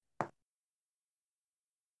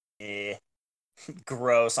 Yeah.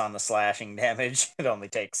 Gross on the slashing damage. It only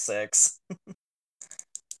takes 6.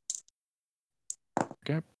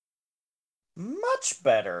 Okay. Much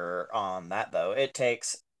better on that though. It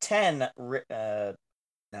takes 10. No,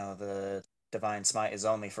 the divine smite is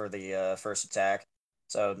only for the first attack,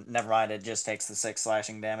 so never mind. It just takes the 6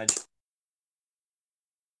 slashing damage.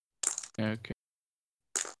 Okay.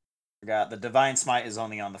 Forgot the divine smite is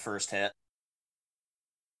only on the first hit.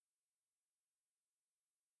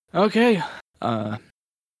 Okay. So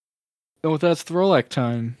with that's Throlak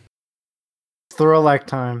time. Throwlack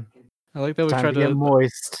time. I like that we Time tried to get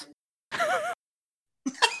moist.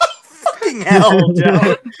 Fucking hell,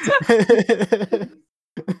 Joe.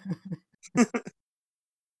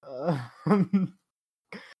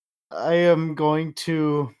 I am going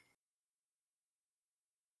to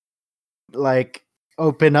like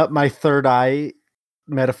open up my third eye,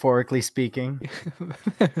 metaphorically speaking,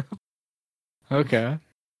 Okay.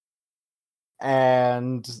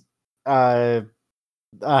 and a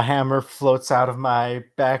hammer floats out of my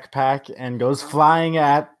backpack and goes flying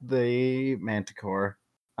at the manticore.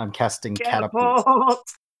 I'm casting catapult.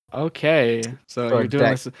 Catapult. Okay. So for you're doing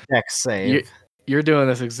dex, this. dex save. You're doing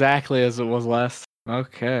this exactly as it was last.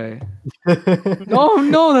 Okay.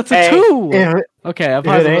 No, that's a Hey, 2. if Okay, I'm if it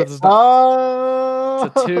positive ain't- it's not. oh,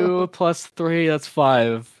 It's a 2 plus 3. That's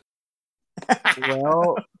 5.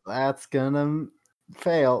 Well, that's gonna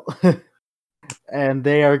fail. And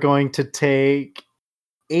they are going to take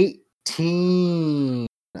 18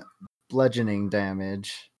 bludgeoning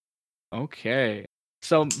damage. Okay.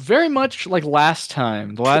 So very much like last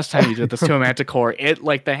time. The last time you did this to a manticore, it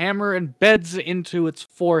like the hammer embeds into its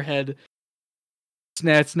forehead.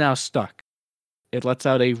 It's now stuck. It lets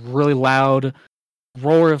out a really loud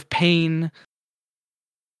roar of pain.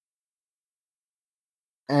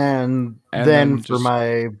 And And then then for just-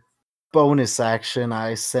 my bonus action,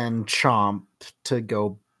 I send Chomp to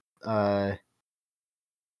go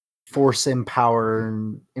force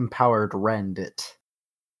empowered rend it.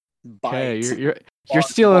 Okay, Bite. you're Bark,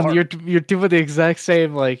 stealing. bark. You're doing the exact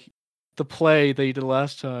same like the play that you did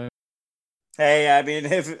last time. Hey, I mean,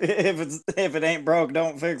 if it ain't broke,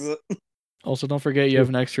 don't fix it. Also, don't forget you have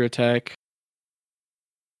an extra attack.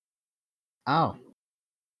 Oh.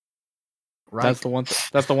 Right. That's the one.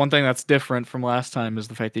 That's the one thing that's different from last time is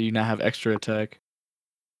the fact that you now have extra attack.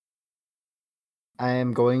 I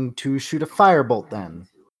am going to shoot a firebolt then.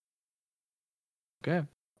 Okay,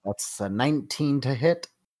 That's a 19 to hit,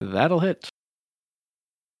 that'll hit.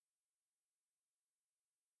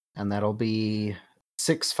 and that'll be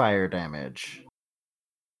 6 fire damage.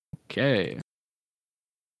 Okay.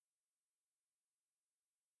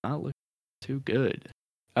 Not looking too good.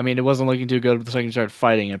 I mean, it wasn't looking too good the second you started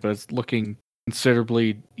fighting it, but it's looking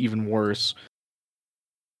considerably even worse.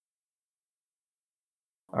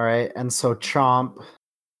 All right, and so Chomp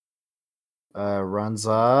runs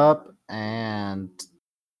up and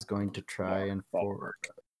is going to try and forward.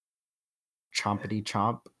 Chompity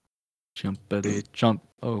chomp. Jumpity jump.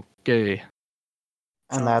 Okay.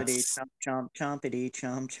 And Chompity that's chomp chomp chompity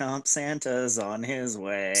chomp chomp. Santa's on his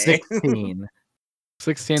way. 16.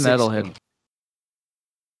 16, that'll 16. hit.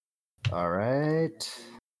 All right.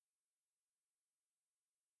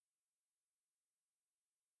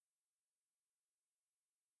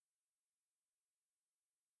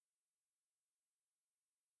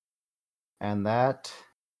 And that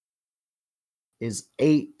is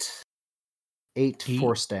 8 Eight.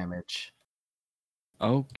 force damage.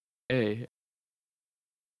 Okay.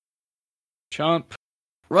 Chomp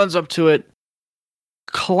runs up to it,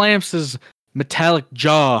 clamps his metallic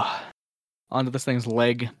jaw onto this thing's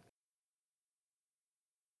leg,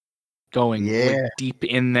 going really deep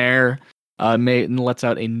in there. And lets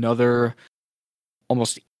out another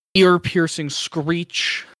almost ear-piercing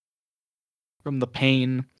screech from the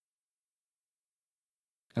pain.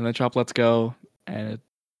 And then Chomp lets go, and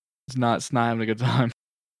it's not having a good time.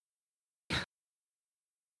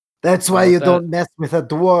 That's why you don't mess with a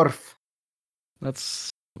dwarf.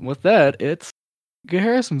 With that, it's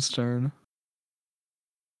Harrison's turn.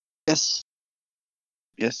 Yes.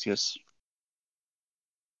 Yes.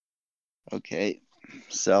 Okay.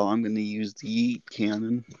 So I'm going to use the yeet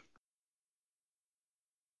cannon.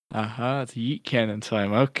 It's yeet cannon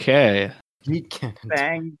time. Okay. Yeet cannon.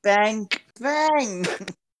 Bang, bang, bang!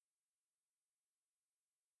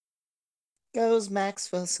 Goes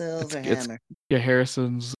Maxwell Silverhammer.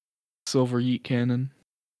 Harrison's silver yeet cannon.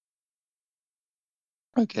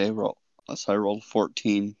 Okay, I rolled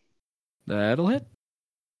 14. That'll hit.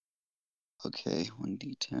 Okay,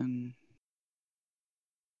 1d10.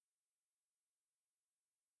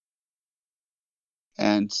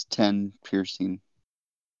 And 10 piercing.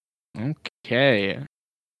 Okay.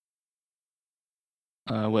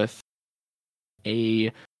 With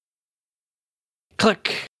a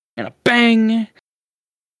click and a bang,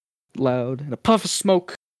 loud, and a puff of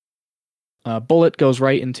smoke, bullet goes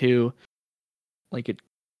right into, it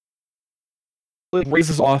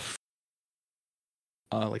raises off,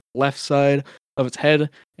 left side of its head,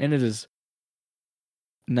 and it is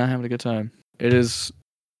not having a good time. It is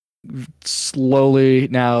slowly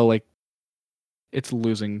now, it's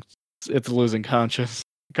losing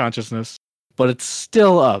consciousness, but it's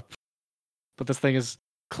still up. But this thing is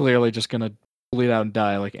clearly just gonna bleed out and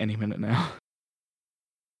die any minute now.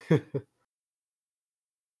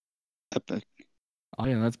 Epic. Oh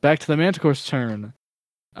yeah, that's back to the Manticore's turn.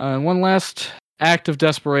 One last act of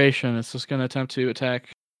desperation. It's just gonna attempt to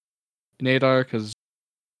attack Nadar because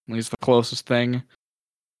he's the closest thing.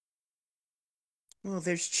 Well,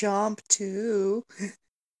 there's Chomp too.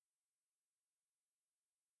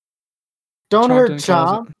 Don't hurt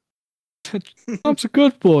Chomp. Chomp's a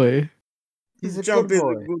good boy. He's a good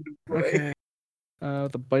boy. Okay.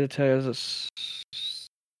 The bite attack is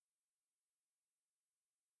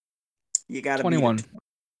You gotta 21.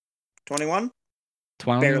 21?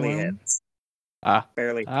 21? Barely hits.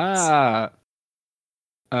 Barely hits.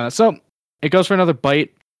 So it goes for another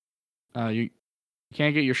bite. You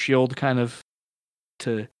can't get your shield kind of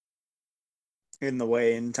to in the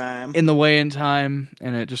way in time, and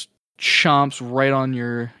it just chomps right on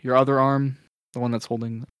your other arm, the one that's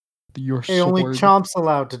holding your sword. Only Chomp's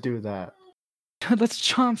allowed to do that. That's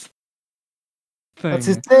Chomp's thing. That's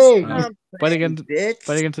his thing. Biting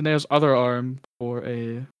into Nao's other arm for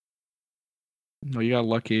a... No, you got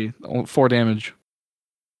lucky. 4 damage.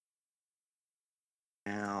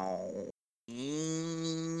 Ow.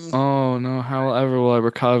 Oh no! However, will I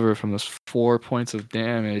recover from this 4 points of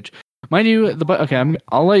damage? Mind you,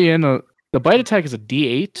 I'll let you in. The bite attack is a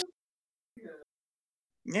D8.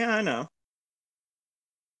 Yeah, I know.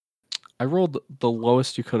 I rolled the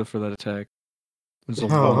lowest you could have for that attack. It was a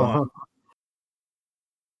 1.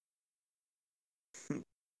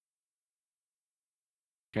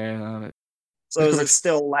 Okay. So is it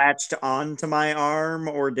still latched onto my arm,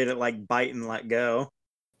 or did it bite and let go?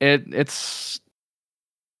 It's.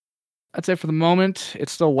 I'd say for the moment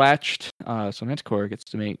it's still latched. So Manticore gets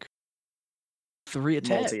to make 3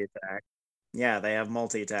 attacks. Multi-attack. Yeah, they have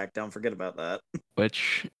multi-attack. Don't forget about that.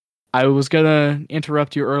 Which I was gonna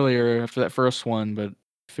interrupt you earlier after that first one, but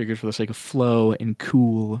figured for the sake of flow and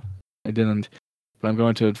cool, I didn't. But I'm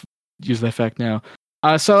going to use that fact now.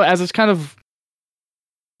 So as it's kind of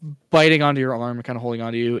biting onto your arm, kind of holding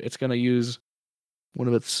onto you, it's gonna use one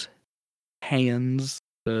of its hands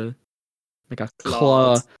to make a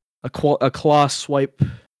claw swipe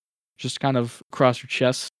just kind of across your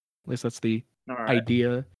chest. At least that's the All right.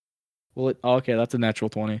 idea. Will it? Oh, okay, that's a natural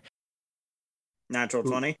 20. Natural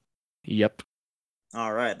Ooh. 20. Yep.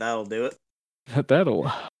 All right, that'll do it.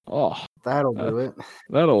 That'll. Oh, That'll do it.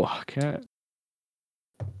 that'll. Okay.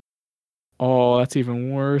 Oh, that's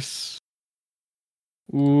even worse.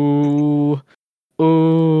 Ooh.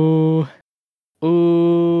 Ooh.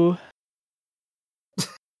 Ooh.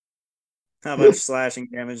 How much slashing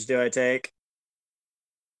damage do I take?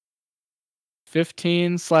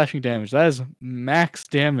 15 slashing damage. That is max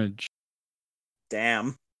damage.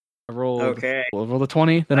 Damn. I rolled. Okay. Well, I rolled a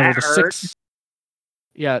 20, then I That rolled a hurt. 6.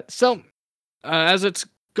 Yeah. So, as it's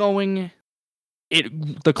going,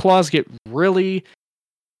 the claws get really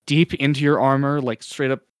deep into your armor, like straight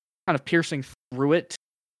up, kind of piercing through it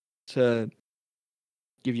to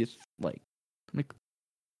give you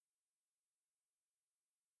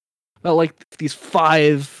about like these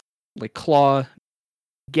 5 like claw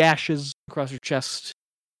gashes across your chest,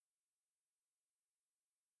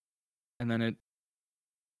 and then it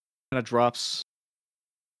kind of drops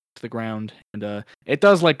to the ground, and it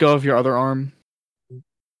does let go of your other arm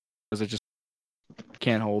because it just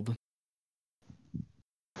can't hold.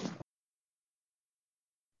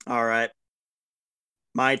 All right.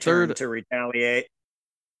 My turn Third- to retaliate.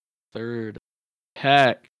 Third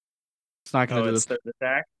attack. It's not gonna Oh, do it's this. third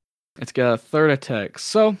attack. It's got a third attack,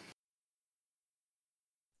 so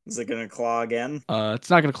Is it gonna claw again? it's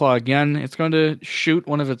not gonna claw again. It's going to shoot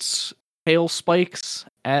one of its tail spikes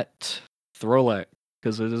at Throlek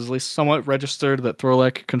because it is at least somewhat registered that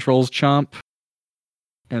Throlek controls Chomp.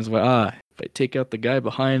 And it's like, if I take out the guy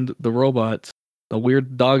behind the robot, the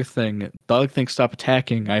weird dog thing stop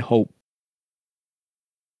attacking, I hope.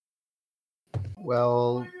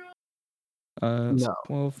 Well, It's No.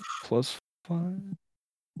 12 plus 5.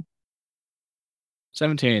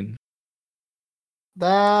 17.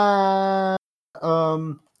 that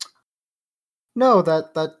no,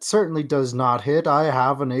 that certainly does not hit. I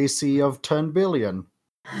have an AC of 10 billion.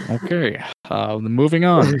 Okay, moving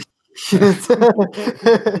on.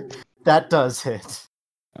 That does hit.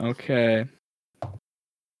 Okay.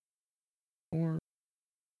 4.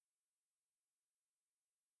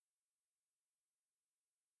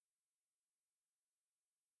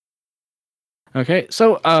 Okay,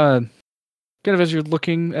 so kind of as you're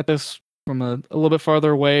looking at this from a little bit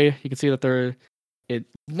farther away, you can see that it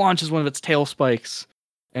launches one of its tail spikes,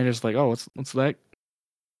 and it's like, oh, what's that?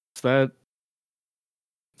 What's that?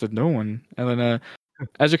 It's a no one. And then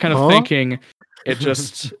as you're kind of Huh? thinking, it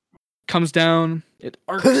just comes down, it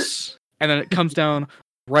arcs, and then it comes down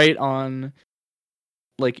right on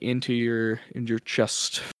like into your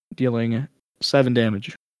chest, dealing 7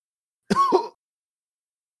 damage.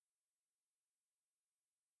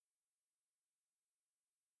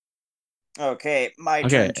 Okay, my Okay,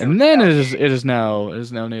 turn to and then retaliate. it is now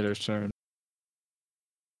Nader's turn.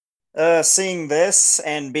 Seeing this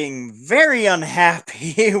and being very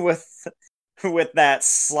unhappy with that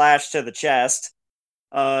slash to the chest.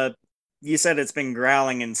 You said it's been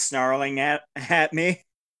growling and snarling at me.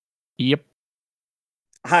 Yep.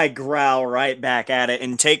 I growl right back at it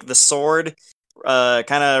and take the sword,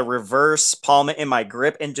 kind of reverse palm it in my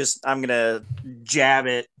grip, and I'm gonna jab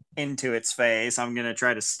it into its face. I'm gonna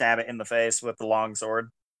try to stab it in the face with the longsword.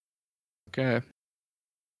 Okay.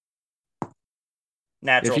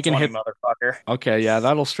 Natural you can 20, hit- motherfucker. Okay, yeah,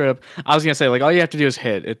 that'll straight up. I was gonna say, like, all you have to do is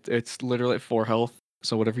hit. It's literally at 4 health,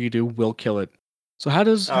 so whatever you do will kill it. So how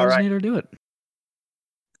does Alright. Nader do it?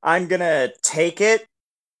 I'm gonna take it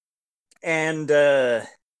and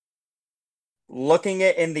looking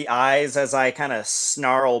it in the eyes as I kind of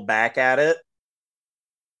snarl back at it.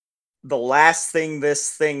 The last thing this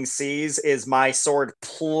thing sees is my sword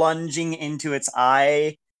plunging into its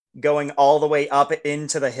eye, going all the way up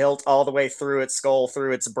into the hilt, all the way through its skull,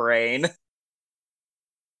 through its brain.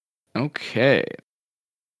 Okay.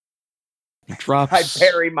 It drops. I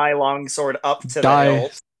bury my longsword up to Die. the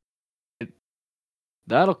hilt.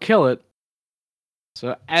 That'll kill it.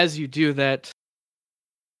 So as you do that,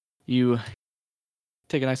 you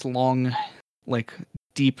take a nice long, like,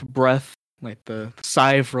 deep breath, like the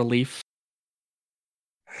sigh of relief.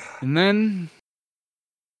 And then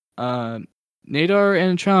Nadar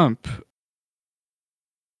and Chomp, I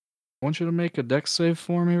want you to make a dex save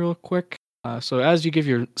for me real quick. So as you give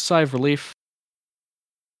your sigh of relief,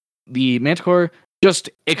 the Manticore just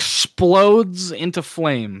explodes into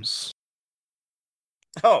flames.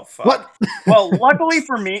 Oh fuck. What? Well, luckily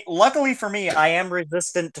for me, I am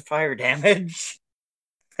resistant to fire damage.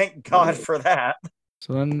 Thank God for that.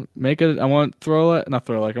 So then make it. I want not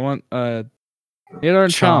Throwlek. I want Nadar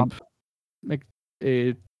and Chomp. Chomp. Make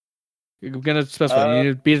a You're gonna specify.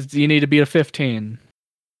 You need to beat a 15.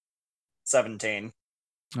 17.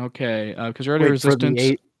 Okay, because you're already Wait, for the resistance.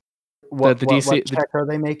 8. What, the what DC check are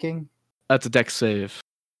they making? That's a dex save.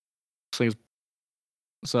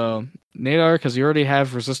 So Nadar, because you already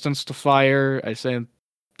have resistance to fire, I say it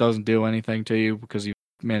doesn't do anything to you because you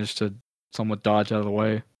managed to somewhat dodge out of the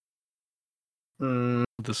way.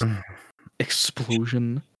 This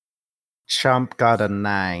explosion. Chomp got a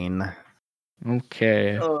 9.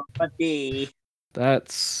 Okay. Oh, buddy.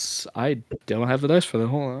 That's... I don't have the dice for that.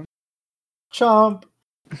 Hold on. Chomp!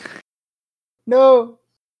 No!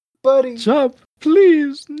 Buddy! Chomp,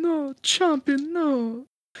 please! No! Chomping, no!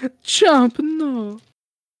 Chomping, no!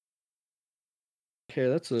 Okay,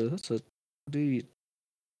 that's a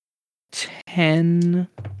D10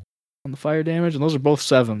 on the fire damage, and those are both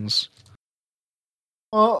 7s.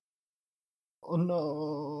 Oh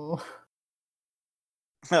no.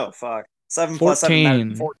 Oh, fuck. 7 plus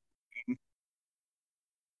 7, 14. 14.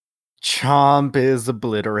 Chomp is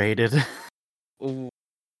obliterated.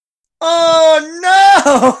 Oh,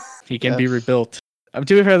 no! He can be rebuilt. To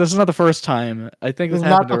be fair, this is not the first time. I think this It's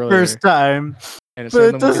not happened the earlier. first time, And it but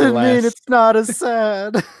it certainly won't be the doesn't mean last. it's not as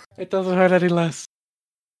sad. It doesn't hurt any less.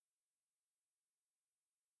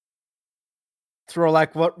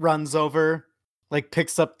 Throlak what runs over, like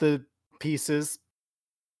picks up the pieces,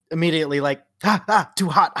 immediately like too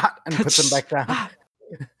hot, and puts them back down.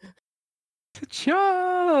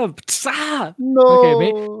 Chomp! Tsa! No.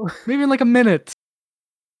 Okay, maybe in like a minute.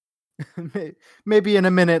 Maybe in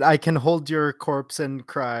a minute I can hold your corpse and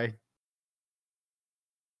cry.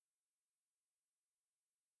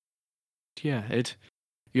 Yeah,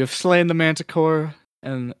 you have slain the Manticore,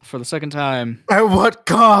 and for the second time. At what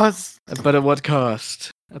cost? But at what cost?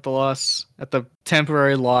 At the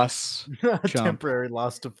temporary loss. A Chomp. temporary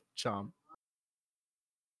loss of Chomp.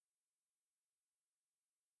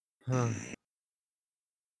 Damn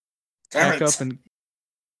Back it. up and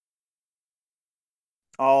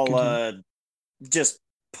I'll continue. just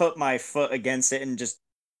put my foot against it and just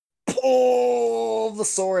pull the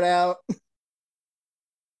sword out.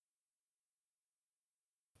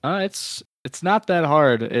 It's not that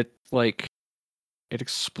hard. It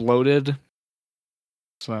exploded.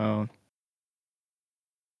 So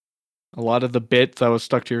a lot of the bit that was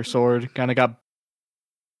stuck to your sword kind of got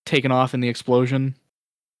taken off in the explosion.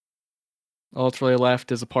 All that's really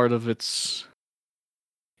left is a part of its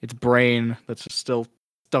brain that's just still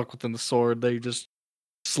stuck within the sword. They just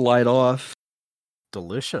slide off.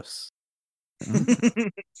 Delicious.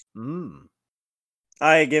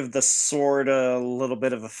 I give the sword a little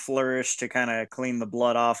bit of a flourish to kind of clean the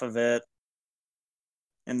blood off of it.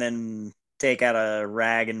 And then take out a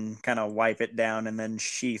rag and kind of wipe it down and then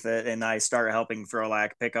sheath it. And I start helping Throlak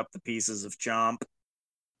pick up the pieces of Chomp.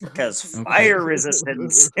 Because fire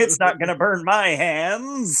resistance, it's not going to burn my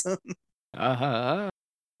hands.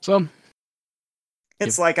 So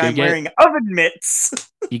It's like I'm wearing oven mitts.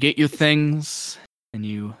 You get your things and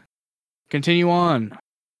you continue on.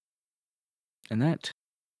 And that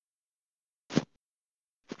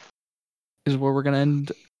is where we're going to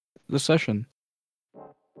end the session.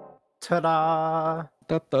 Ta-da!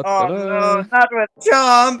 Oh no, not with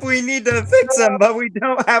Chomp. We need to fix him, but we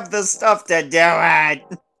don't have the stuff to do it.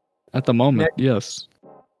 At the moment, yes.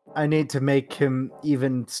 I need to make him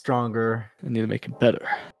even stronger. I need to make it better.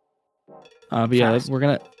 But yeah, we're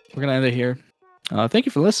gonna end it here. Thank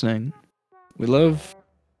you for listening. We love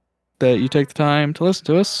that you take the time to listen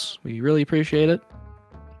to us. We really appreciate it.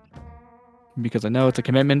 Because I know it's a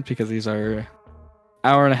commitment, because these are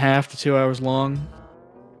 1.5 to 2 hours long.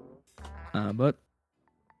 But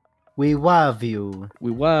we love you.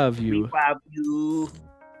 We love you. We love you.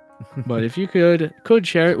 But if you could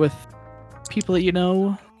share it with people that you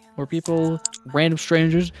know, or random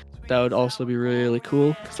strangers, that would also be really, really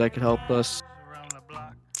cool, because that could help us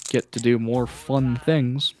get to do more fun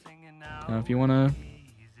things. If you want to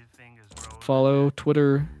follow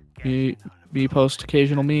Twitter, we post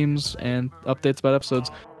occasional memes and updates about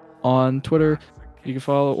episodes on Twitter. You can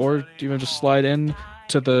follow, or even just slide in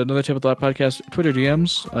to the Another Tabletop Podcast Twitter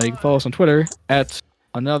DMs. You can follow us on Twitter at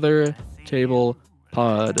Another Table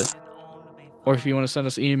Pod. Or if you want to send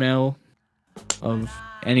us email of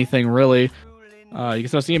anything really, you can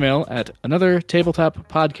send us email at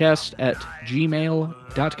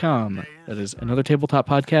anothertabletop.podcast@gmail.com. That is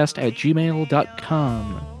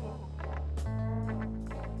anothertabletop.podcast@gmail.com.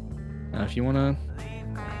 If you want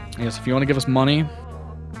to give us money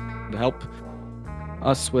to help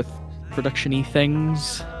us with production-y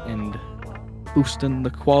things and boosting the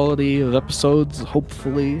quality of episodes,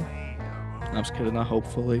 hopefully. I'm just kidding, not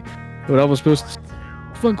hopefully. It would help us boost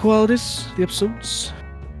fun qualities, the episodes.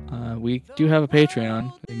 we do have a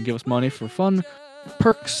Patreon. You can give us money for fun,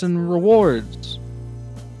 perks, and rewards.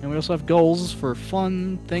 And we also have goals for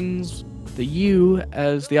fun things that you,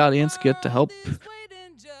 as the audience, get to help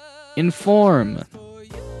inform.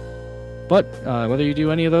 But whether you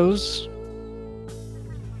do any of those,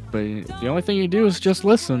 but the only thing you do is just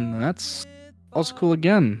listen, and that's also cool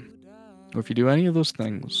again. Or if you do any of those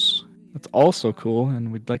things, that's also cool,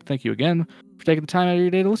 and we'd like to thank you again for taking the time out of your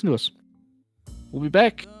day to listen to us. We'll be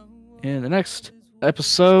back in the next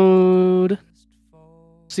episode.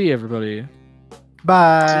 See you, everybody.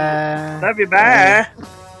 Bye. Love you. Bye.